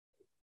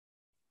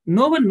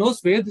 No one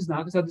knows where these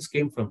Nagasadhus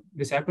came from.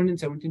 This happened in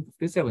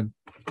 1757.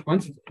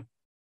 Once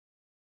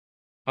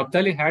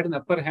Abdali had an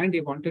upper hand,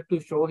 he wanted to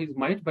show his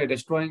might by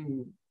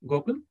destroying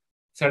Gokul.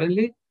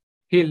 Suddenly,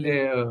 he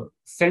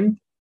sent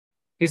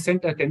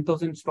a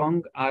 10,000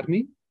 strong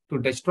army to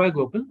destroy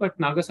Gokul, but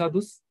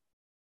Nagasadhus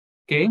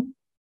came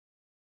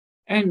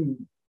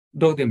and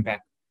drove them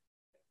back.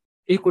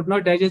 He could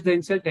not digest the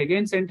insult,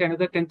 again sent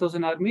another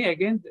 10,000 army,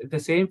 again the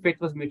same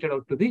fate was meted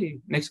out to the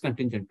next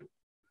contingent too.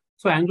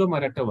 So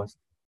Anglo-Maratha was.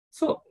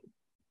 So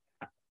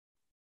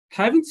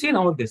having seen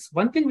all this,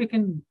 one thing we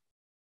can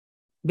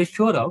be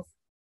sure of,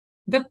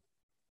 that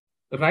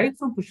right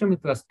from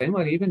Pushyamitra's time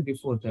or even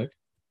before that,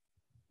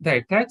 the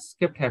attacks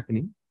kept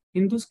happening,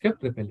 Hindus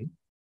kept rebelling.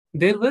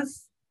 There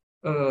was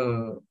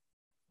a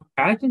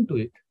pattern to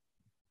it.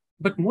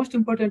 But most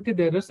importantly,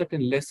 there are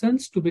certain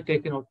lessons to be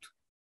taken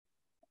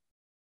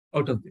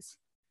out of this.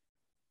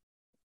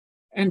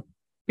 And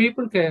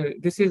people care.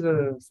 This is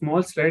a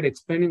small slide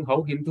explaining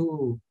how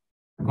Hindu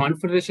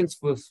confederations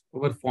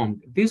were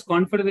formed. These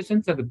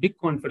confederations are the big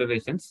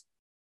confederations,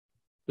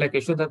 like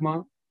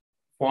Yashodharma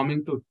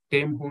forming to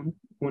tame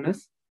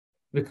Hunas.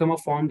 Vikrama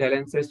formed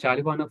alliances,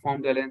 Charivana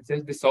formed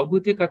alliances. The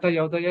Saubhuti Katha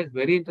Yaudaya is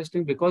very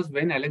interesting because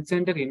when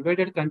Alexander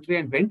invaded country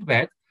and went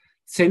back,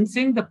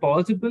 sensing the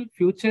possible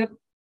future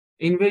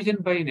invasion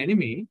by an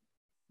enemy,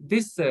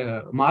 this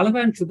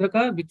Malava and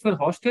Shudraka, which were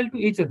hostile to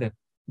each other,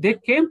 they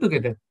came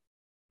together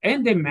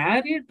and they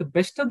married the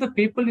best of the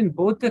people in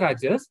both the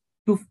Rajas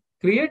to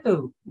create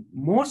a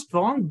more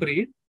strong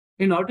breed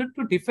in order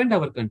to defend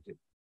our country.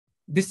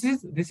 This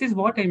is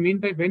what I mean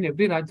by when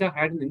every Raja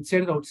had an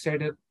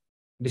insider-outsider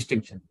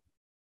distinction.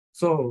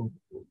 So,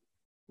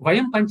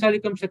 Vayam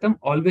Panchalikam Shatam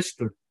always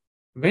stood.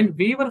 When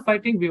we were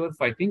fighting,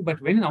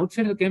 but when an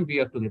outsider came, we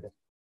are together.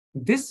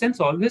 This sense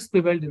always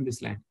prevailed in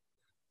this land.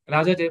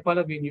 Raja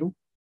Jayapala we knew,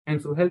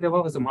 and Suhel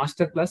Deva was a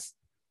master class.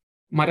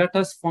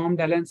 Marathas formed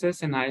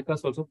alliances and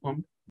Nayakas also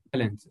formed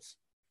alliances.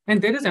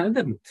 And there is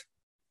another myth.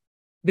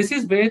 This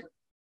is where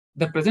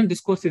the present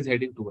discourse is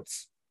heading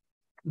towards.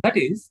 That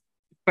is,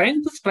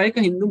 trying to strike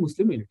a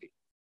Hindu-Muslim unity.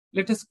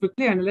 Let us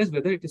quickly analyze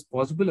whether it is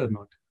possible or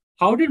not.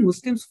 How did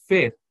Muslims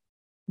fare?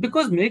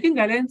 Because making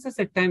alliances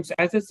at times,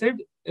 as I said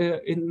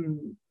at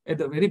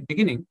the very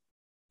beginning,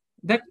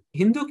 that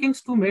Hindu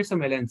kings too made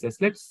some alliances.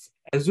 Let's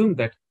assume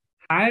that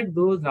had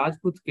those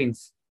Rajput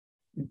kings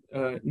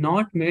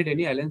not made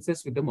any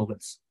alliances with the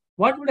Mughals,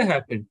 what would have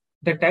happened?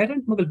 The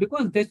tyrant Mughal,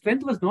 because their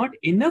strength was not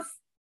enough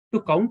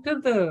to counter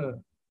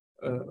the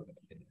uh,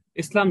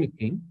 Islamic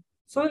king,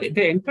 so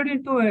they entered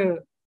into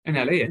an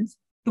alliance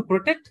to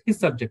protect his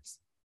subjects.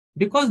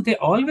 Because they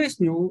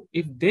always knew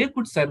if they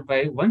could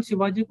survive, one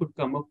Shivaji could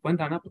come up, one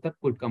Rana Pratap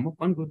could come up,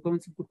 one Guru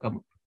Gobind Singh could come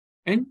up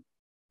and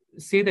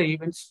see the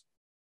events,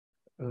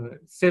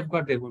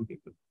 safeguard their own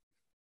people.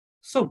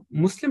 So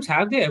Muslims,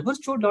 have they ever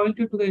showed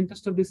loyalty to the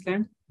interest of this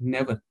land?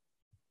 Never.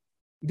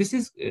 This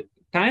is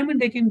time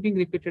and again being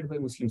repeated by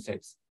Muslim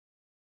sides.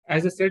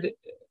 As I said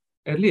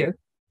earlier,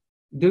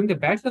 during the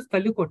Battle of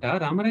Talikota,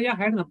 Ramaraya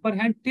had an upper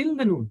hand till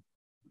the noon.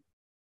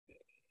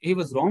 He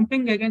was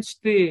romping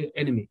against the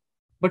enemy.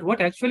 But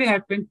what actually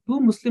happened, two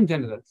Muslim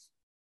generals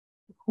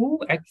who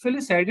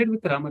actually sided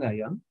with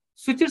Ramaraya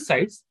switched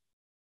sides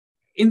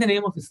in the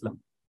name of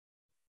Islam.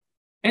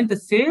 And the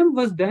same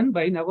was done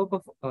by Nawab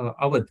of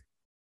Awadh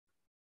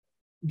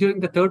during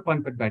the third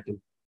Panipat battle.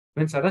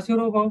 When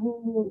Sadashivrao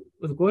Babu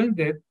was going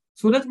there,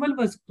 Surajmal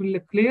was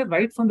clear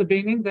right from the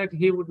beginning that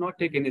he would not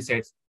take any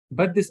sides.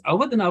 But this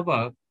Awadh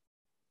Nawab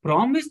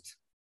promised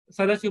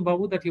Sadashiv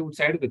Babu that he would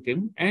side with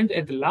him, and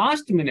at the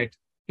last minute,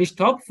 he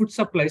stopped food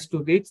supplies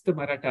to reach the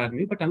Maratha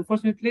army. But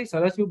unfortunately,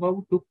 Sadashiv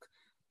Babu took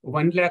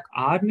 1 lakh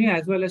army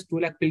as well as 2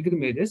 lakh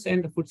pilgrimages,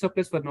 and the food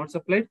supplies were not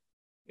supplied.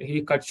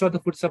 He cut short the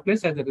food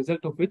supplies, as a result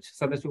of which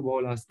Sadashiv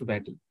Babu lost the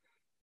battle.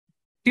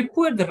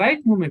 Tipu, at the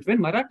right moment,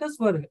 when Marathas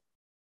were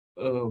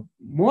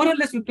more or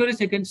less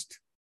victorious against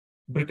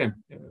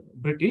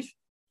British,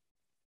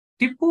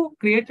 Tipu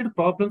created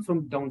problems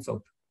from down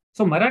south.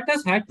 So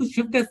Marathas had to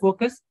shift their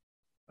focus,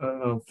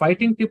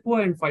 fighting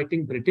Tipu and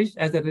fighting British.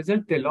 As a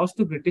result, they lost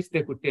to British,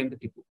 they could tame the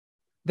Tipu.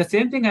 The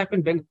same thing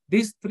happened when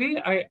these three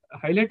I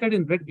highlighted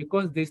in red,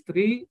 because these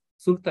three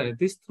sultans,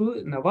 these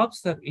three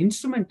Nawabs are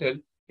instrumental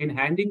in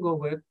handing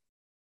over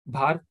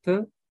Bharat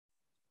to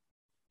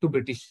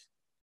British.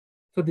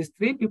 So these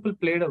three people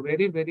played a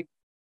very, very,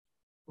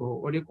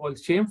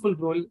 shameful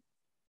role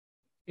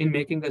in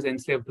making us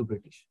enslaved to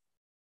British.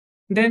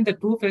 Then the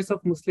true face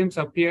of Muslims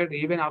appeared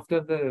even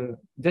after the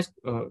just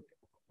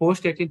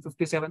post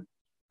 1857,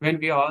 when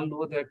we all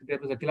know that there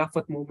was a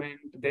Khilafat movement.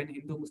 Then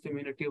Hindu-Muslim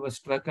unity was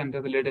struck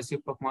under the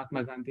leadership of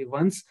Mahatma Gandhi.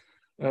 Once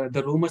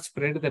the rumor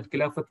spread that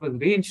Khilafat was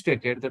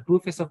reinstated, the true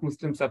face of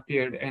Muslims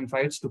appeared and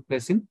fights took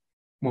place in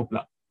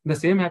Mopla. The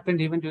same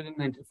happened even during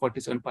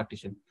 1947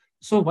 partition.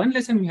 So one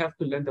lesson we have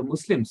to learn: the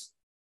Muslims,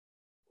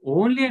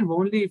 only and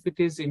only if it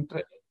is in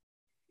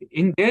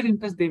their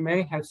interest, they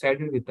may have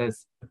sided with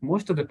us. But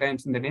most of the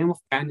times, in the name of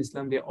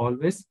pan-Islam, they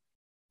always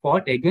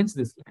fought against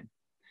this land.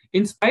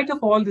 In spite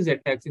of all these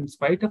attacks, in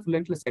spite of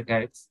relentless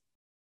attacks,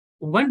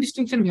 one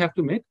distinction we have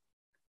to make: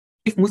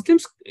 if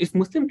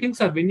Muslim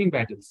kings are winning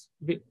battles,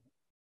 it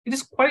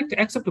is quite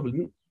acceptable.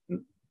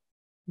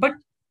 But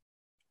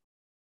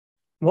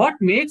what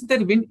makes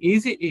their win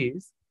easy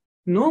is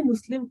no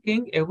Muslim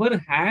king ever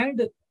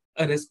had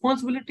a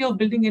responsibility of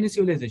building any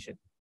civilization.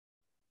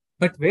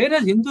 But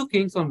whereas Hindu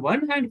kings, on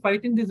one hand,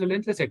 fighting these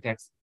relentless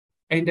attacks,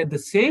 and at the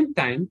same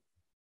time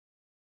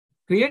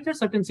created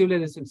certain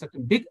civilizations,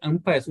 certain big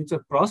empires which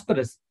were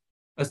prosperous,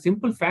 a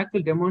simple fact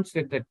will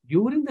demonstrate that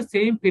during the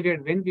same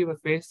period when we were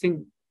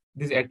facing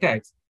these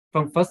attacks,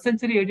 from 1st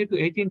century AD to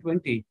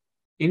 1820,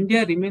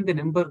 India remained the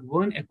number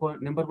one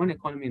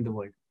economy in the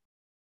world.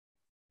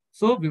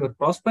 So we were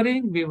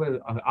prospering,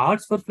 our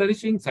arts were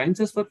flourishing,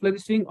 sciences were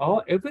flourishing,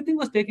 everything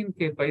was taken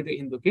care by the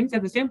Hindu kings.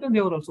 At the same time,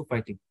 they were also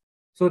fighting.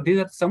 So these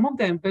are some of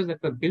the empires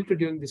that were built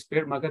during this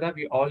period. Magadha,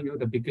 we all knew,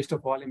 the biggest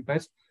of all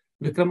empires.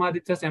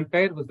 Vikramaditya's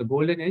empire was the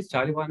golden age,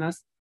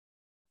 Charivana's.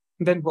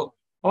 Then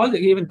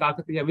even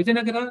Kakatiya,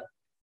 Vijayanagara,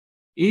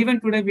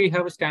 even today we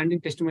have a standing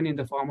testimony in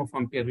the form of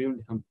Hampi.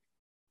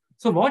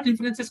 So what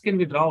inferences can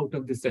we draw out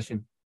of this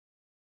session?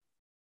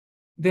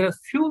 There are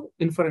few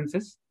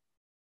inferences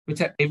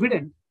which are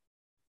evident.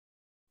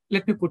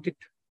 Let me put it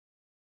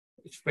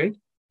straight.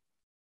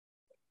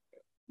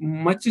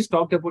 Much is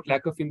talked about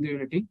lack of Hindu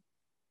unity,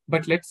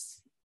 but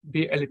let's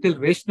be a little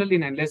rational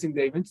in analyzing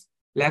the events.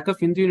 Lack of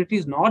Hindu unity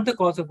is not the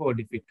cause of our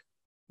defeat,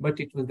 but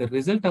it was the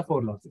result of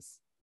our losses.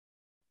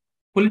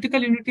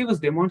 Political unity was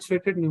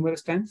demonstrated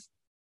numerous times.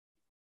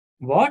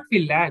 What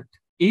we lacked,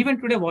 even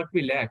today what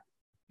we lack,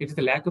 it is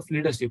the lack of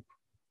leadership,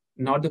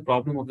 not the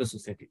problem of the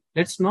society.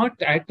 Let's not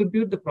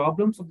attribute the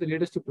problems of the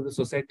leadership to the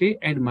society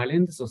and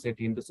malign the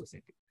society in the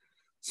society.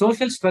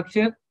 Social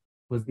structure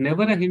was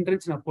never a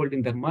hindrance in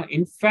upholding Dharma.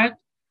 In fact,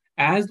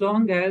 as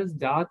long as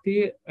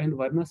Jati and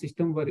Varna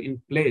system were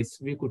in place,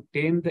 we could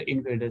tame the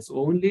invaders.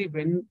 Only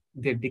when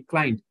they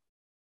declined,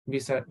 we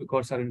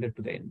got surrendered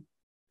to the enemy.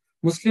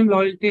 Muslim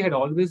loyalty had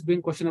always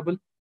been questionable.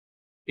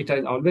 It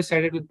has always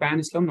sided with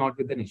pan-Islam, not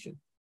with the nation.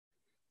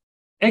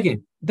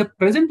 Again, the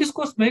present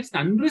discourse makes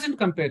an unreasoned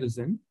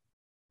comparison.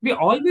 We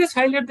always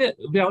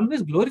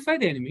glorify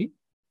the enemy,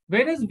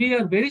 whereas we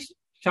are very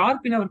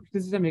sharp in our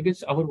criticism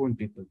against our own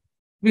people.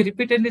 We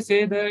repeatedly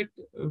say that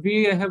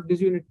we have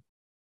disunity.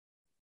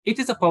 it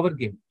is a power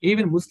game.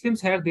 Even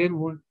Muslims have their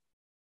own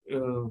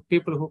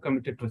people who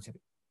committed treachery.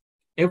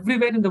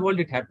 Everywhere in the world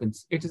it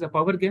happens. It is a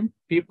power game.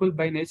 People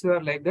by nature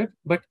are like that,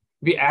 but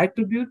we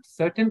attribute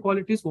certain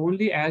qualities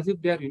only as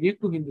if they are unique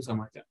to Hindu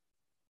Samaja,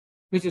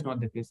 which is not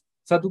the case.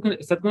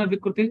 Sadguna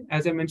Vikruti,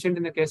 as I mentioned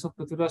in the case of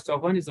Prithviraj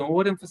Chauhan, is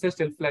overemphasized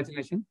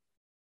self-flagellation,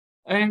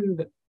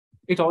 and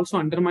it also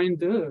undermined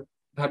the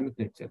dharmic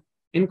nature.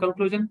 In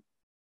conclusion,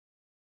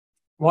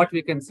 what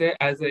we can say,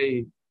 as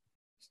I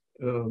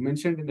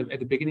mentioned at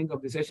the beginning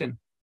of the session,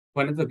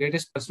 one of the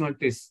greatest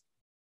personalities,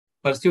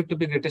 perceived to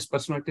be greatest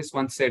personalities,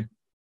 once said,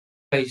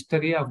 the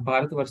history of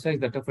Bharatvarsha is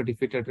that of a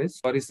defeated race.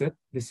 Sorry, sir,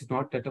 this is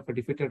not that of a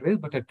defeated race,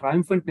 but a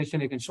triumphant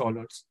nation against all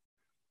odds.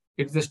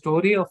 It's the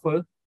story of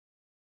a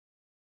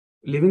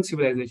living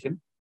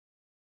civilization.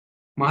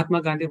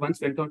 Mahatma Gandhi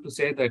once went on to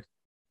say that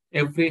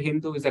every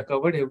Hindu is a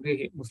coward,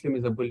 every Muslim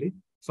is a bully.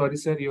 Sorry,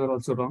 sir, you are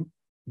also wrong.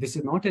 This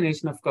is not a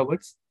nation of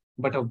cowards,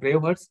 but of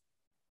brave hearts,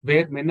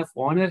 where men of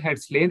honor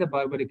had slain the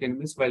barbaric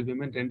enemies while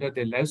women rendered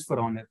their lives for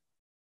honor.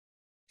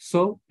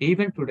 So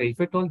even today,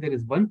 if at all there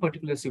is one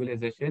particular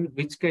civilization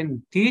which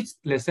can teach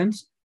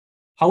lessons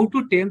how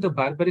to tame the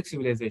barbaric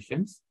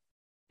civilizations,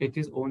 it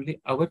is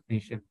only our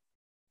nation.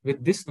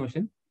 With this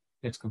notion,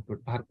 let's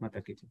conclude. Bharat Mata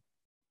Ki Jai.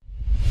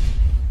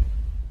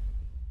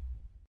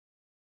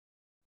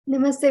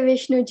 Namaste,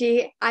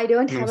 Vishnuji. I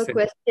don't have a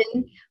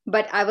question,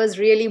 but I was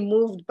really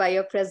moved by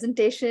your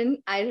presentation.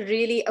 I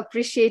really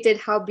appreciated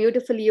how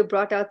beautifully you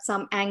brought out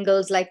some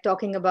angles, like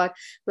talking about,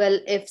 well,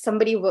 if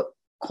somebody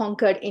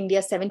conquered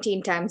India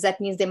 17 times, that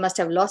means they must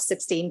have lost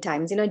 16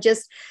 times.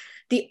 Just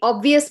the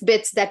obvious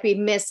bits that we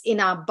miss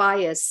in our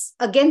bias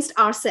against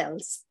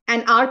ourselves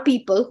and our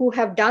people who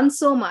have done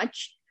so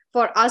much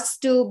for us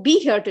to be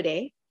here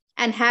today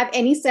and have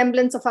any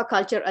semblance of our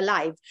culture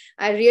alive.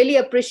 I really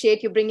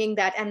appreciate you bringing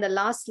that. And the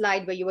last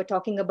slide where you were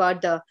talking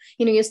about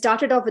you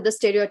started off with the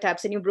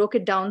stereotypes and you broke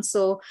it down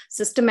so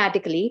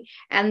systematically.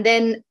 And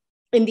then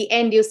in the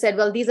end, you said,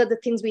 well, these are the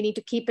things we need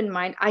to keep in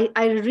mind.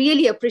 I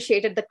really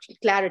appreciated the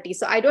clarity.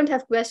 So I don't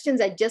have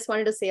questions. I just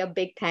wanted to say a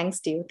big thanks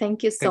to you.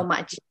 Thank you so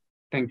much.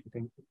 Thank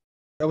you.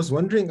 I was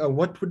wondering,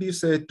 what would you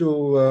say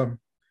to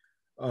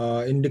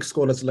Indic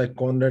scholars like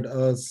Conrad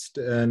Ernst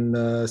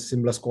and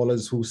similar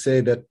scholars who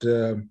say that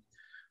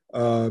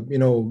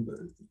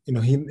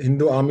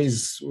Hindu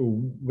armies,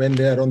 when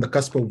they are on the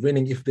cusp of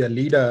winning, if their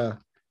leader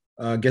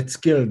gets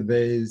killed,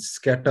 they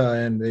scatter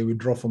and they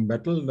withdraw from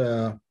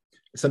battle.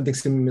 Something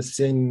similar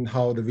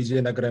how the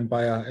Vijayanagara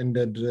Empire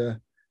ended.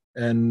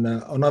 And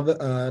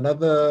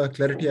another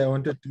clarity I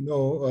wanted to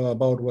know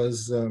about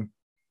was,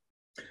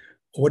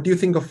 what do you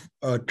think of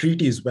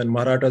treaties when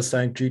Marathas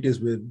signed treaties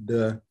with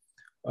the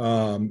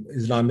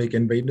Islamic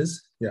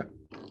invaders? Yeah.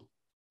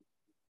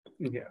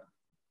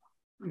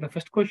 The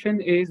first question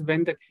is,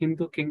 when the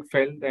Hindu king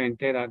fell, the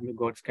entire army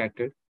got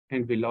scattered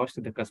and we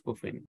lost the cusp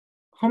of winning.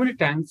 How many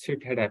times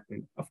it had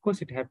happened? Of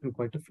course, it happened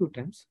quite a few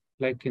times,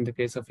 like in the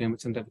case of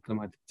Yamachandra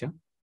Vikramaditya.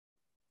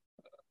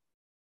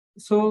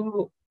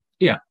 So,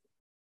 yeah,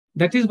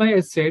 that is why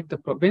I said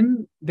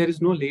when there is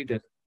no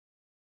leader,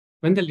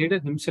 when the leader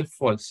himself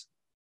falls,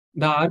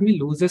 the army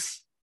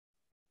loses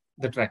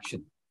the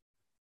traction.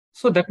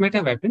 So that might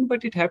have happened,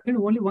 but it happened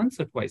only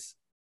once or twice.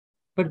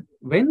 But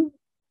when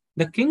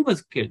the king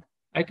was killed,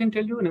 I can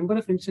tell you a number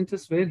of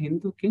instances where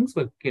Hindu kings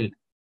were killed,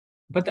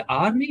 but the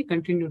army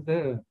continued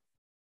the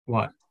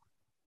war.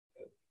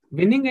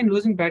 Winning and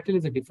losing battle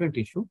is a different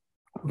issue.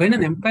 When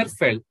an empire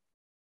fell,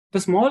 the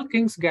small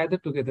kings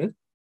gathered together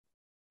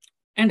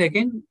and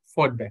again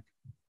fought back.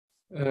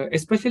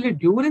 Especially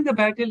during the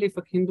battle, if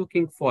a Hindu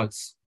king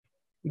falls,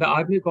 the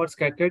army got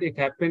scattered. It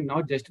happened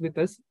not just with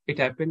us, it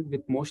happened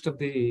with most of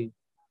the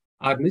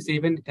armies.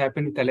 Even it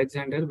happened with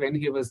Alexander when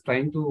he was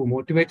trying to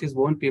motivate his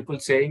own people,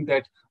 saying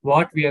that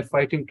what we are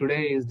fighting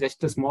today is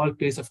just a small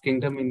piece of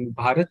kingdom in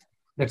Bharat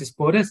that is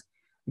porous,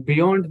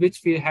 beyond which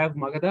we have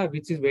Magadha,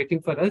 which is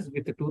waiting for us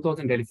with the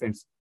 2,000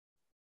 elephants.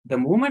 The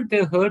moment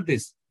they heard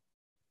this,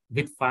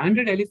 with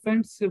 500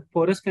 elephants,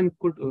 Porus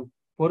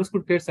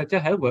could create such a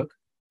havoc.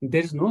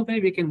 There is no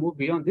way we can move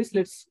beyond this.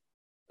 Let's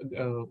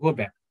go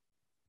back.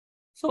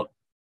 So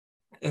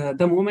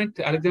the moment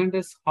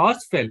Alexander's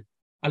horse fell,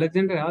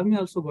 Alexander's army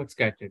also got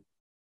scattered.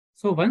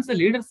 So once the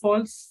leader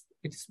falls,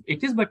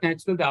 it is but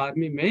natural the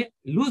army may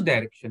lose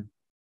direction.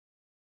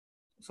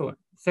 So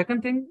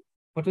second thing,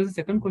 what was the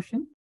second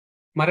question?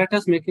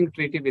 Marathas making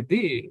treaty with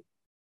the...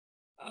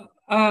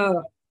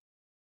 I'll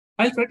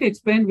try to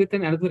explain with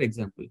another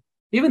example.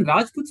 Even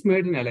Rajputs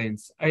made an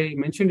alliance. I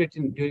mentioned it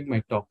during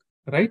my talk,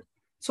 right?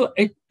 So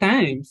at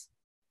times,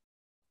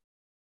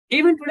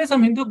 even today,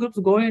 some Hindu groups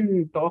go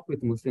and talk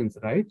with Muslims,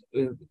 right?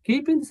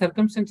 Keeping the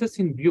circumstances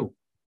in view.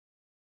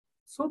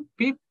 So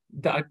the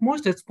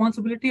utmost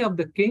responsibility of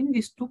the king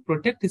is to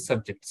protect his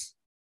subjects.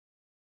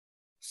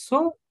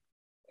 So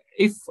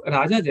if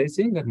Raja Jai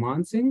Singh or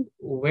Man Singh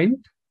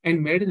went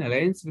and made an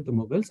alliance with the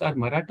Mughals, or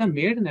Maratha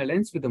made an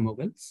alliance with the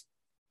Mughals,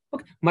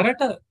 okay,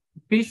 Maratha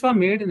Peshwa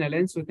made an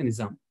alliance with the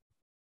Nizam,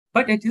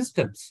 but at his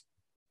terms.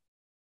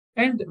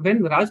 And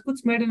when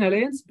Rajputs made an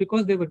alliance,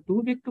 because they were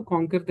too weak to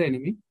conquer the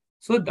enemy,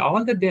 So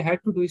all that they had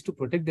to do is to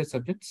protect their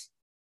subjects.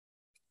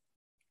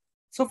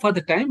 So for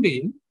the time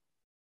being,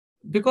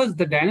 because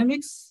the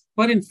dynamics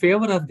were in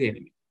favor of the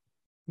enemy.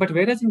 But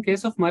whereas in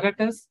case of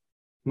Marathas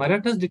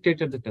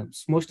dictated the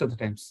terms most of the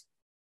times.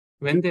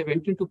 When they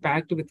went into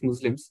pact with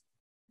Muslims,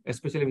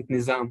 especially with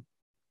Nizam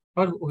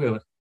or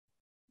whoever,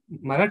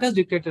 Marathas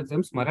dictated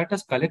terms,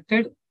 Marathas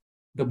collected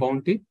the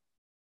bounty.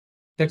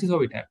 That is how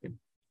it happened.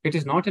 It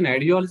is not an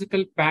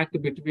ideological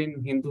pact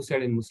between Hindu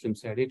side and Muslim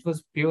side. It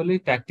was purely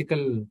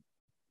tactical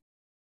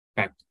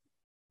pact.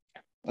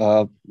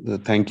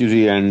 Thank you,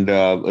 Ji. And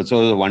so it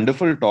was a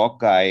wonderful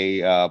talk.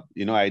 I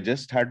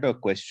just had a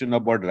question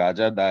about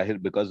Raja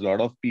Dahir because a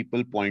lot of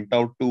people point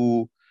out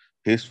to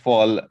his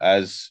fall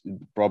as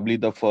probably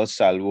the first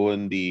salvo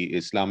in the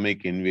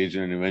Islamic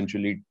invasion and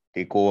eventually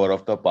takeover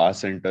of the power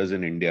centers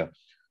in India.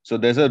 So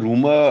there's a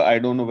rumor, I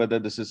don't know whether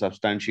this is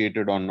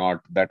substantiated or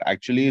not, that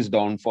actually his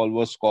downfall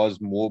was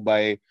caused more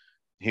by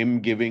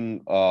him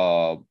giving,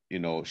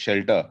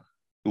 shelter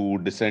to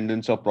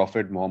descendants of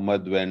Prophet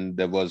Muhammad when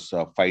there was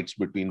fights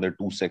between the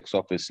two sects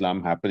of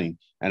Islam happening.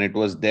 And it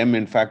was them,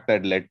 in fact,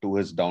 that led to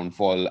his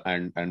downfall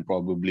and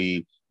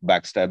probably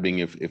backstabbing,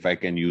 if I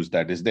can use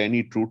that. Is there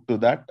any truth to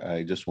that?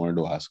 I just wanted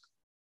to ask.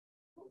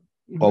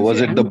 Or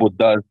was it the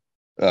Buddha,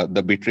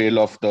 the betrayal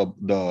of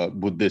the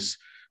Buddhists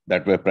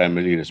that were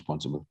primarily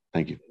responsible?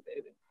 Thank you.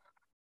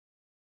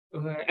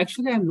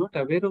 Actually, I'm not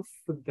aware of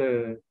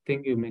the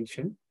thing you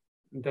mentioned,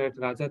 that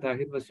Raja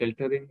Dahir was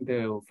sheltering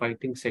the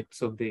fighting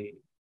sects of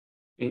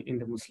in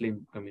the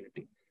Muslim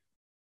community.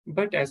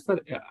 But as for,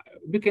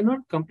 we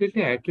cannot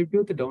completely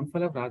attribute the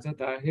downfall of Raja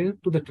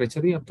Dahir to the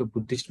treachery of the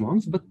Buddhist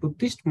monks, but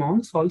Buddhist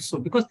monks also,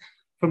 because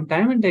from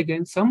time and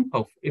again,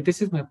 somehow,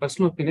 this is my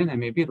personal opinion, I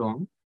may be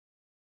wrong,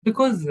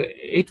 because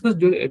it was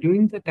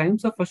during the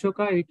times of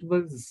Ashoka, it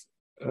was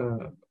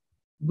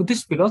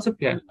Buddhist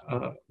philosophy,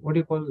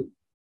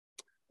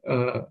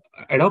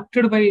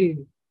 adopted by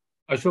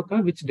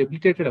Ashoka, which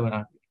debilitated our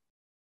army.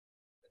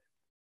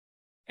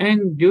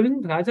 And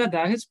during Raja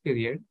Dahir's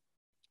period,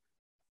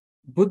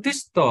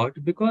 Buddhists thought,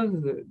 because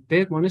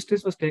their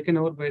monasteries was taken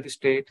over by the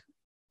state,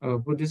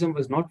 Buddhism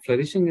was not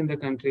flourishing in the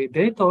country,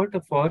 they thought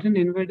a foreign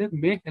invader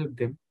may help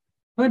them.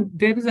 But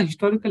there is a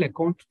historical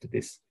account to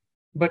this.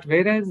 But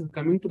whereas,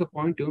 coming to the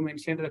point you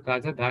mentioned, that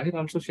Raja Dahir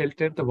also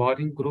sheltered the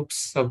warring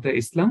groups of the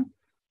Islam,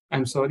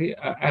 I'm sorry,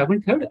 I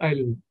haven't heard.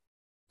 I'll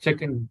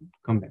check and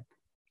come back.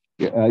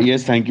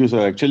 Yes, thank you,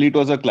 sir. Actually, it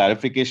was a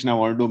clarification I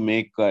wanted to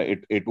make.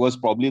 It was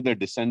probably the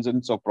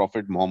descendants of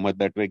Prophet Muhammad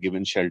that were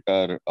given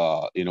shelter,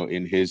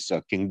 in his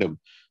kingdom,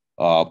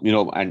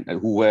 and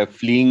who were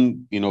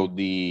fleeing,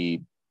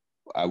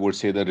 I would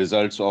say, the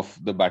results of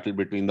the battle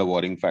between the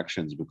warring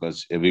factions,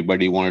 because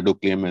everybody wanted to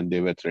claim and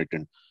they were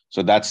threatened.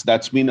 So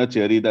that's been a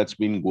theory that's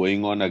been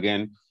going on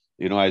again.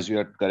 As you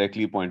had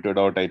correctly pointed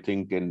out, I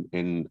think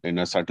in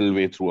a subtle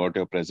way throughout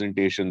your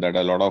presentation, that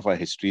a lot of our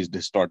history is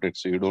distorted,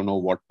 so you don't know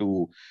what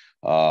to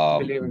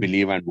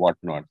believe and what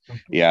not.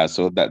 Okay. Yeah,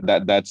 so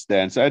that's the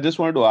answer. I just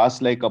wanted to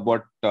ask,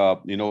 about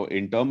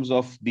in terms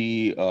of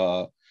the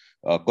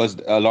because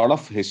a lot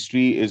of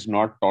history is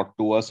not taught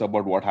to us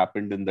about what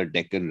happened in the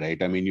Deccan,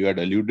 right? I mean, you had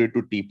alluded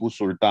to Tipu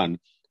Sultan,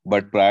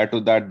 but prior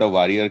to that, the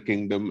warrior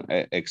kingdom,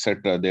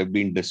 etc., they've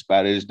been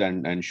disparaged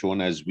and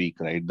shown as weak,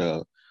 right?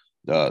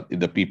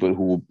 The people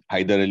who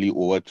Hyder Ali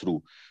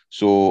overthrew.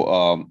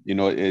 So,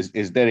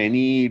 is there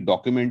any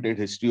documented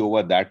history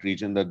over that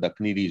region, the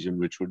Dakhni region,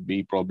 which would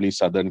be probably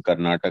southern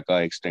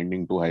Karnataka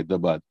extending to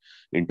Hyderabad,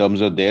 in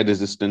terms of their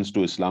resistance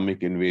to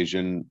Islamic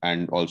invasion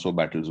and also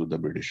battles with the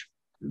British?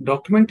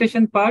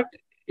 Documentation part,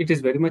 it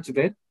is very much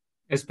there,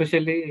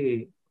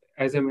 especially,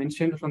 as I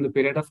mentioned, from the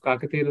period of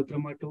Kakatiya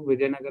Rudrama to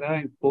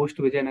Vijayanagara and post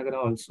Vijayanagara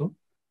also,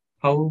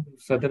 how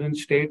southern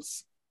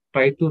states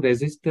tried to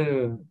resist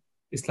the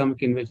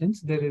Islamic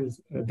invasions. There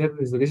is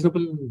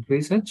reasonable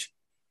research,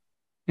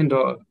 and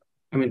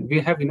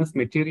we have enough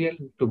material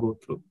to go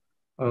through.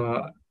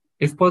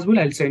 If possible,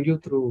 I'll send you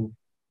through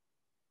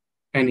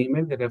an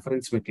email the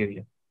reference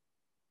material.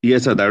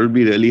 Yes, sir, that would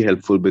be really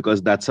helpful,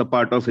 because that's a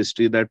part of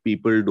history that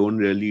people don't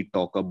really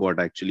talk about.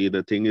 Actually,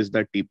 the thing is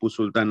that Tipu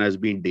Sultan has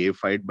been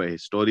deified by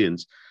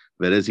historians,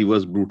 whereas he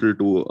was brutal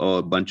to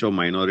a bunch of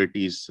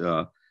minorities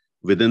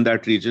within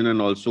that region,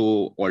 and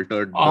also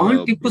altered.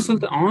 On Tipu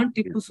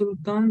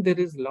Sultan, there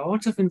is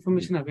lots of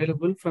information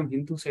available from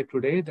Hindu side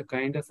today. The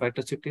kind of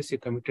atrocities he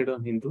committed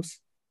on Hindus.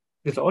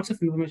 There's lots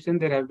of information.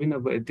 There has been a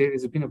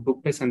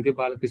book by Sandeep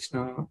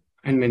Balakrishna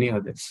and many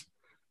others.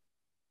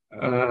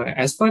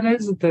 As far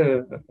as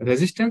the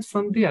resistance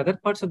from the other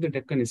parts of the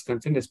Deccan is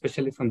concerned,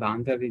 especially from the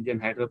Andhra region,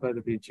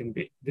 Hyderabad region,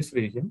 this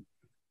region,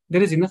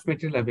 there is enough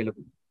material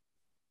available.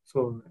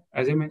 So,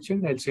 as I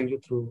mentioned, I'll send you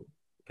through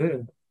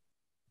the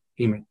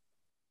email.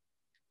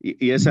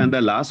 Yes, and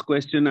the last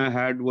question I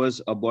had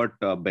was about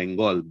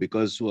Bengal,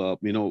 because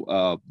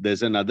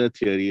there's another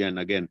theory, and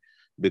again,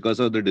 because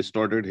of the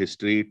distorted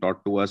history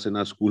taught to us in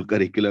our school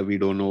curricula, we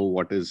don't know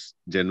what is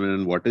genuine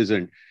and what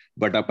isn't.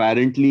 But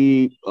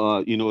apparently,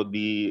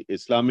 the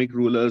Islamic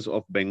rulers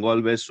of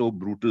Bengal were so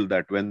brutal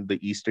that when the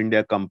East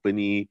India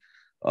Company,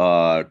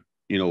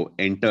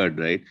 entered,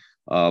 right?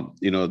 I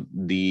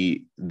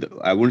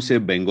wouldn't say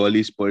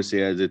Bengalis per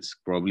se, as it's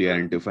probably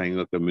identifying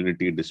a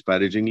community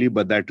disparagingly,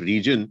 but that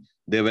region,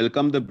 they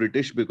welcomed the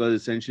British because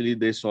essentially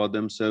they saw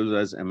themselves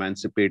as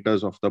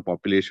emancipators of the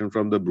population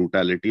from the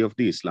brutality of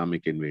the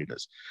Islamic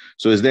invaders.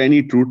 So is there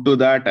any truth to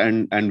that?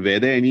 And were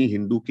there any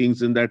Hindu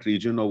kings in that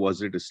region, or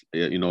was it, did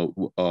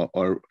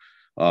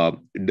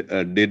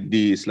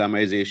the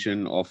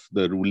Islamization of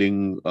the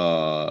ruling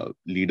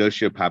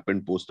leadership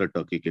happen post the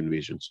Turkic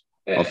invasions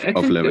of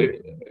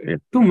Levant?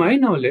 To my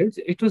knowledge,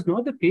 it was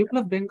not the people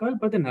of Bengal,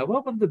 but the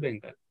Nawab of the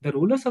Bengal, the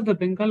rulers of the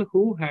Bengal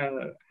who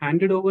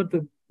handed over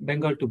the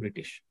Bengal to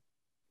British.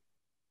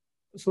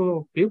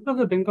 So people of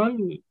the Bengal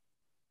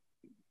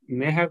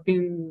may have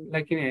been,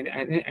 like in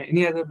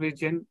any other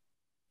region,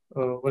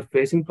 were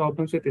facing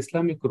problems with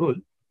Islamic rule,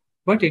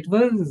 but it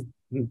was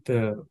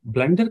the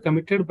blunder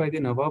committed by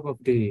the Nawab of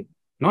the,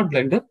 not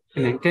blunder,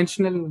 an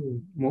intentional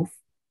move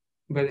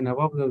by the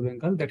Nawab of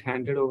Bengal that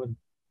handed over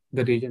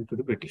the region to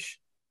the British.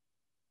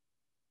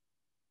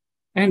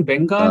 And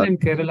Bengal and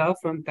Kerala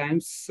from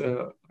times,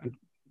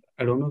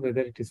 I don't know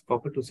whether it is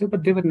proper to say,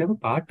 but they were never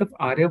part of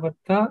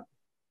Aryavata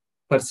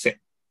per se.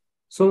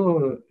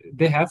 So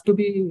they have to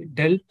be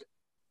dealt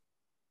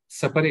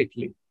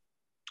separately.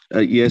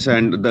 Yes,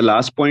 and the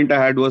last point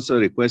I had was a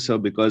request, sir,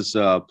 because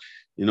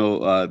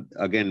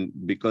again,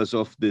 because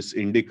of this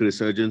Indic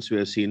resurgence we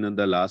have seen in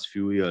the last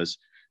few years,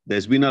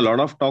 there's been a lot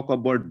of talk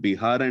about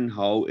Bihar and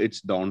how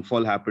its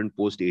downfall happened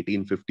post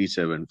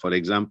 1857. For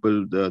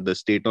example, the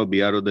state of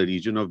Bihar, or the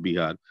region of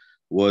Bihar,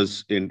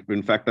 was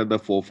in fact at the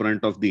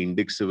forefront of the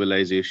Indic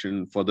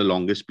civilization for the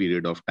longest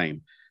period of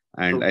time.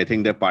 And I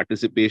think their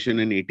participation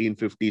in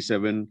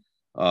 1857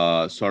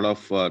 led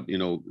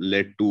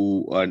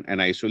to an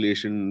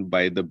isolation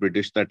by the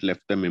British that left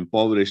them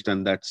impoverished,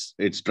 and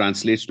it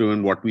translates to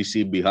in what we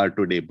see Bihar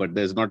today. But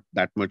there's not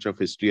that much of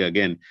history.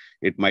 Again,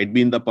 it might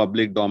be in the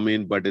public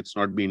domain, but it's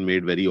not been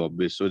made very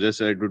obvious. So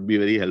just it would be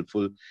very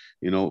helpful,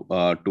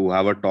 to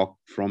have a talk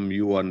from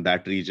you on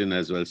that region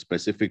as well,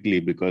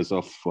 specifically because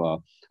of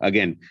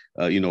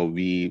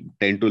we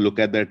tend to look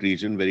at that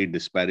region very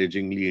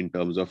disparagingly in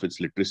terms of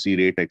its literacy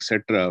rate,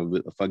 etc.,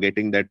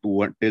 forgetting that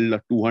till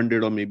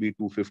 200 or maybe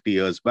 250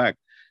 years back,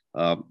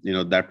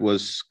 that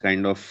was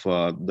kind of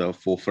the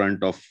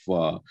forefront of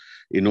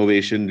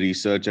innovation,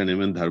 research, and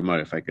even dharma,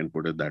 if I can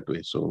put it that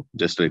way. So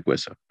just a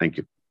request, sir. Thank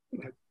you.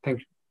 Thank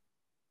you.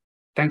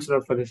 Thanks a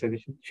lot for the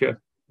suggestion. Sure,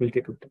 we'll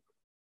take it.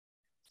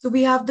 So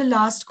we have the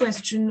last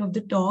question of the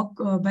talk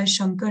by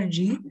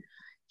Shankarji.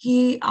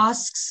 He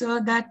asks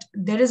that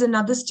there is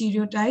another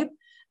stereotype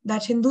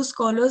that Hindu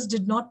scholars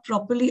did not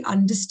properly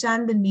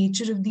understand the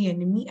nature of the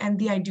enemy and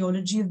the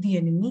ideology of the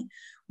enemy.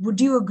 Would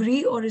you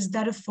agree, or is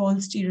that a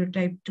false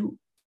stereotype too?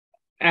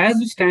 As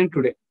we stand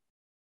today,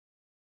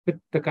 with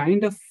the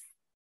kind of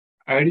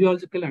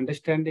ideological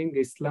understanding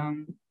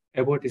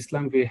about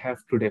Islam we have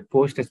today,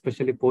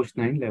 especially post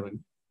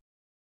 9/11,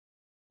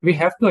 we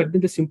have to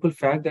admit the simple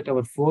fact that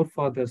our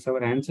forefathers,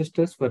 our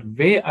ancestors, were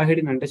way ahead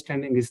in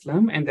understanding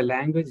Islam and the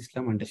language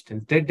Islam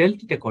understands. They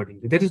dealt it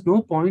accordingly. There is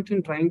no point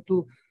in trying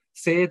to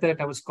say that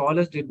our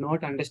scholars did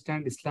not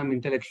understand Islam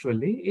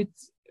intellectually.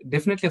 It's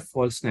definitely a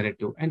false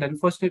narrative. And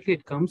unfortunately,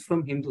 it comes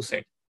from Hindu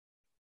side.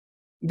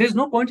 There's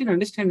no point in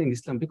understanding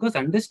Islam, because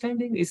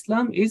understanding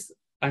Islam is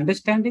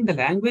understanding the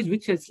language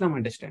which Islam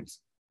understands.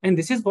 And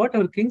this is what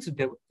our kings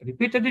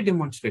repeatedly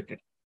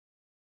demonstrated.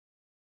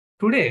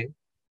 Today,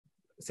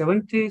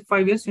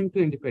 75 years into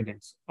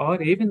independence,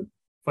 or even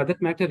for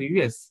that matter,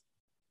 US,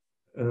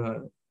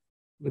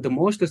 with the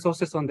most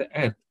resources on the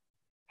earth,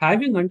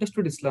 having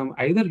understood Islam,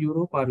 either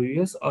Europe or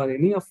US or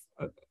any of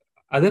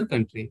other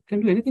country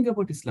can do anything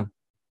about Islam.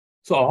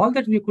 So all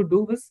that we could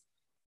do was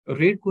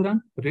read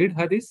Quran, read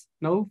Hadith.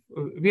 Now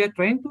we are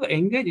trying to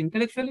engage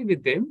intellectually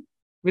with them,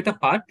 with a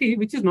party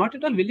which is not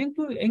at all willing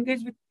to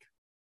engage with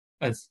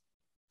us.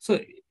 So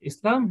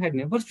Islam had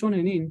never shown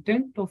any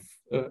intent of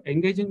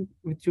engaging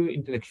with you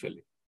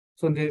intellectually.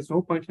 So there is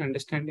no point in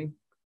understanding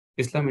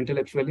Islam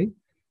intellectually.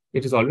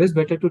 It is always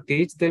better to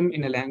teach them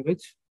in a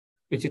language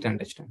which it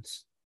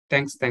understands.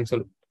 Thanks a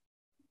lot.